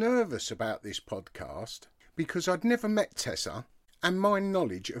was nervous about this podcast because I'd never met Tessa, and my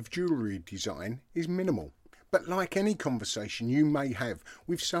knowledge of jewellery design is minimal. But like any conversation you may have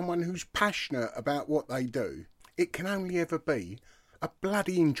with someone who's passionate about what they do, it can only ever be a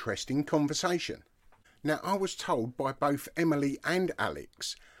bloody interesting conversation. Now, I was told by both Emily and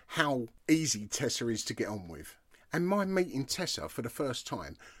Alex how easy Tessa is to get on with. And my meeting Tessa for the first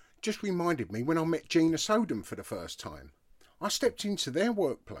time just reminded me when I met Gina Soden for the first time. I stepped into their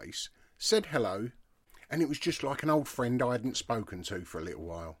workplace, said hello, and it was just like an old friend I hadn't spoken to for a little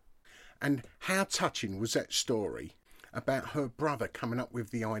while. And how touching was that story about her brother coming up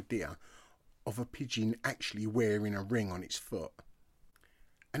with the idea of a pigeon actually wearing a ring on its foot.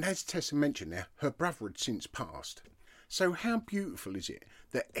 And as Tessa mentioned there, her brother had since passed. So how beautiful is it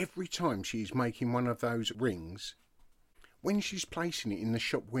that every time she's making one of those rings, when she's placing it in the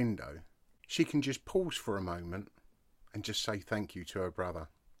shop window, she can just pause for a moment and just say thank you to her brother.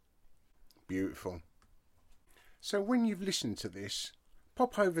 Beautiful. So when you've listened to this,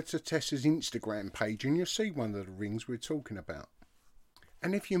 pop over to Tessa's Instagram page and you'll see one of the rings we're talking about.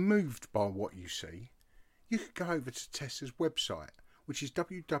 And if you're moved by what you see, you could go over to Tessa's website, which is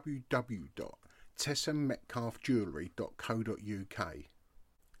www.tessametcalfejewellery.co.uk,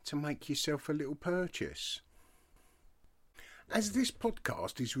 to make yourself a little purchase. As this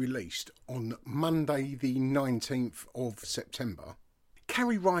podcast is released on Monday the 19th of September,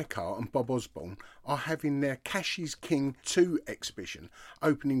 Carrie Reichardt and Bob Osborne are having their Cash is King 2 exhibition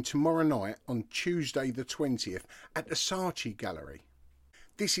opening tomorrow night on Tuesday the 20th at the Saatchi Gallery.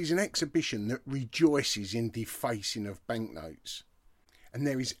 This is an exhibition that rejoices in defacing of banknotes, and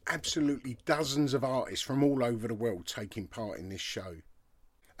there is absolutely dozens of artists from all over the world taking part in this show.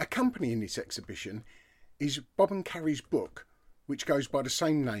 Accompanying this exhibition is Bob and Carrie's book, which goes by the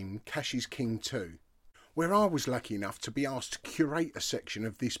same name, Cash is King 2. Where I was lucky enough to be asked to curate a section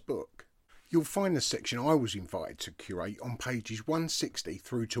of this book. You'll find the section I was invited to curate on pages 160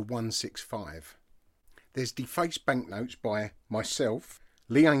 through to 165. There's defaced banknotes by myself,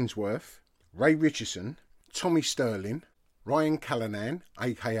 Lee Ainsworth, Ray Richardson, Tommy Sterling, Ryan Callanan,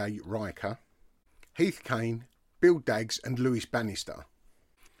 aka Riker, Heath Kane, Bill Daggs and Lewis Bannister.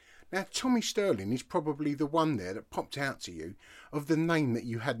 Now, Tommy Sterling is probably the one there that popped out to you of the name that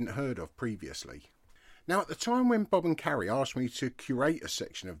you hadn't heard of previously. Now, at the time when Bob and Carrie asked me to curate a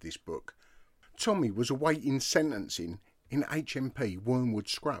section of this book, Tommy was awaiting sentencing in HMP Wormwood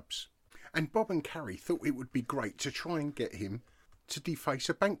Scrubs, and Bob and Carrie thought it would be great to try and get him to deface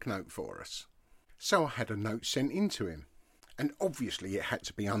a banknote for us. So I had a note sent in to him, and obviously it had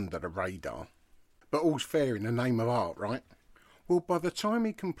to be under the radar. But all's fair in the name of art, right? Well, by the time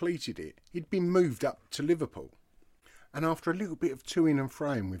he completed it, he'd been moved up to Liverpool. And after a little bit of to-ing and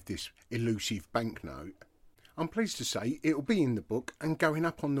fro-ing with this elusive banknote, I'm pleased to say it'll be in the book and going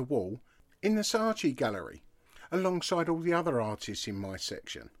up on the wall in the Saatchi Gallery, alongside all the other artists in my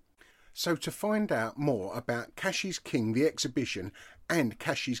section. So to find out more about Cash is King the exhibition and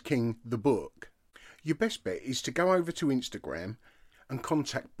Cash is King the book, your best bet is to go over to Instagram and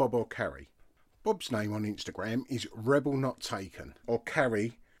contact Bob or Carrie. Bob's name on Instagram is Rebel Not Taken, or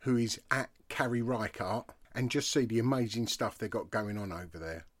Carrie, who is at Carrie Reichardt, and just see the amazing stuff they've got going on over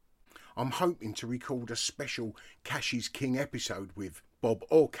there. I'm hoping to record a special Cash is King episode with Bob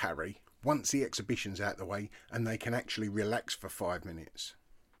or Carrie once the exhibition's out the way and they can actually relax for 5 minutes.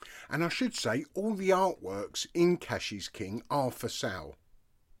 And I should say all the artworks in Cash is King are for sale.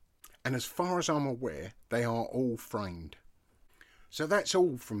 And as far as I'm aware, they are all framed. So that's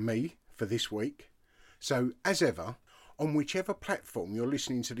all from me for this week. So as ever, on whichever platform you're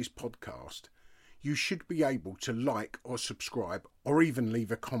listening to this podcast, you should be able to like or subscribe or even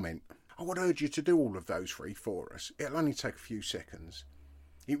leave a comment. I would urge you to do all of those three for us. It'll only take a few seconds.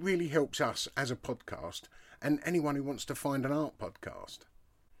 It really helps us as a podcast and anyone who wants to find an art podcast.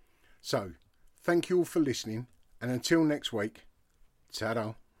 So, thank you all for listening And until next week,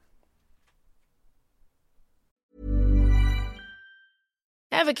 ta-da.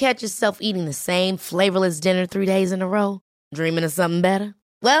 Ever catch yourself eating the same flavorless dinner 3 days in a row? Dreaming of something better?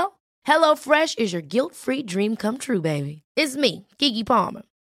 Well, HelloFresh is your guilt-free dream come true, baby. It's me, Keke Palmer.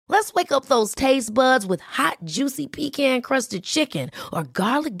 Let's wake up those taste buds with hot, juicy pecan-crusted chicken or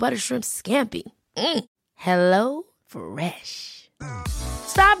garlic butter shrimp scampi. Hello Fresh.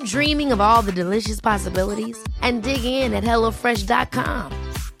 Stop dreaming of all the delicious possibilities and dig in at HelloFresh.com.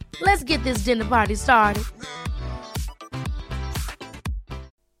 Let's get this dinner party started.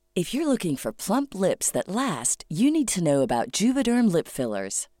 If you're looking for plump lips that last, you need to know about Juvederm lip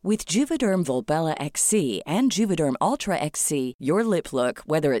fillers. With Juvederm Volbella XC and Juvederm Ultra XC, your lip look,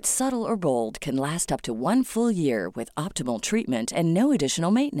 whether it's subtle or bold, can last up to 1 full year with optimal treatment and no additional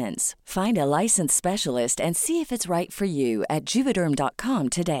maintenance. Find a licensed specialist and see if it's right for you at Juvederm.com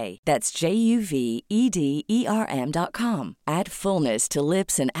today. That's JUVEDERM.com. Add fullness to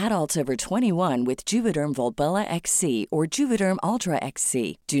lips in adults over 21 with Juvederm Volbella XC or Juvederm Ultra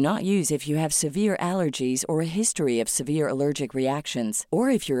XC. Do not use if you have severe allergies or a history of severe allergic reactions, or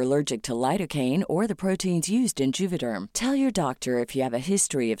if you're allergic to lidocaine or the proteins used in Juvederm. Tell your doctor if you have a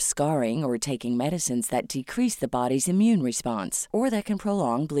history of scarring or taking medicines that decrease the body's immune response or that can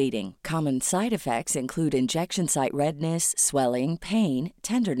prolong bleeding. Common side effects include injection site redness, swelling, pain,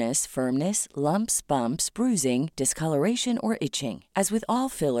 tenderness, firmness, lumps, bumps, bruising, discoloration, or itching. As with all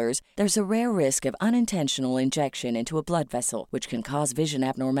fillers, there's a rare risk of unintentional injection into a blood vessel, which can cause vision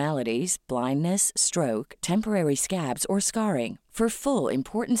abnormalities, blindness, stroke, temporary scabs, or scarring. For full,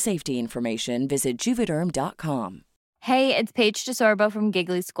 important safety information, visit Juvederm.com. Hey, it's Paige DeSorbo from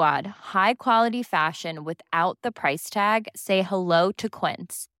Giggly Squad. High quality fashion without the price tag. Say hello to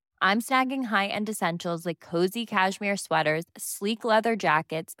Quince. I'm snagging high-end essentials like cozy cashmere sweaters, sleek leather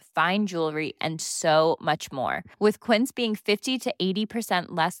jackets, fine jewelry, and so much more. With Quince being 50 to 80%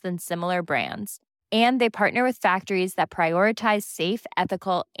 less than similar brands. And they partner with factories that prioritize safe,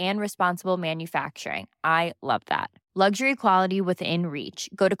 ethical, and responsible manufacturing. I love that. Luxury quality within reach.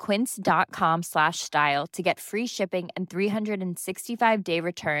 Go to quince.com/style to get free shipping and 365-day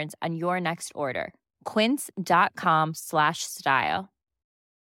returns on your next order. Quince.com/style.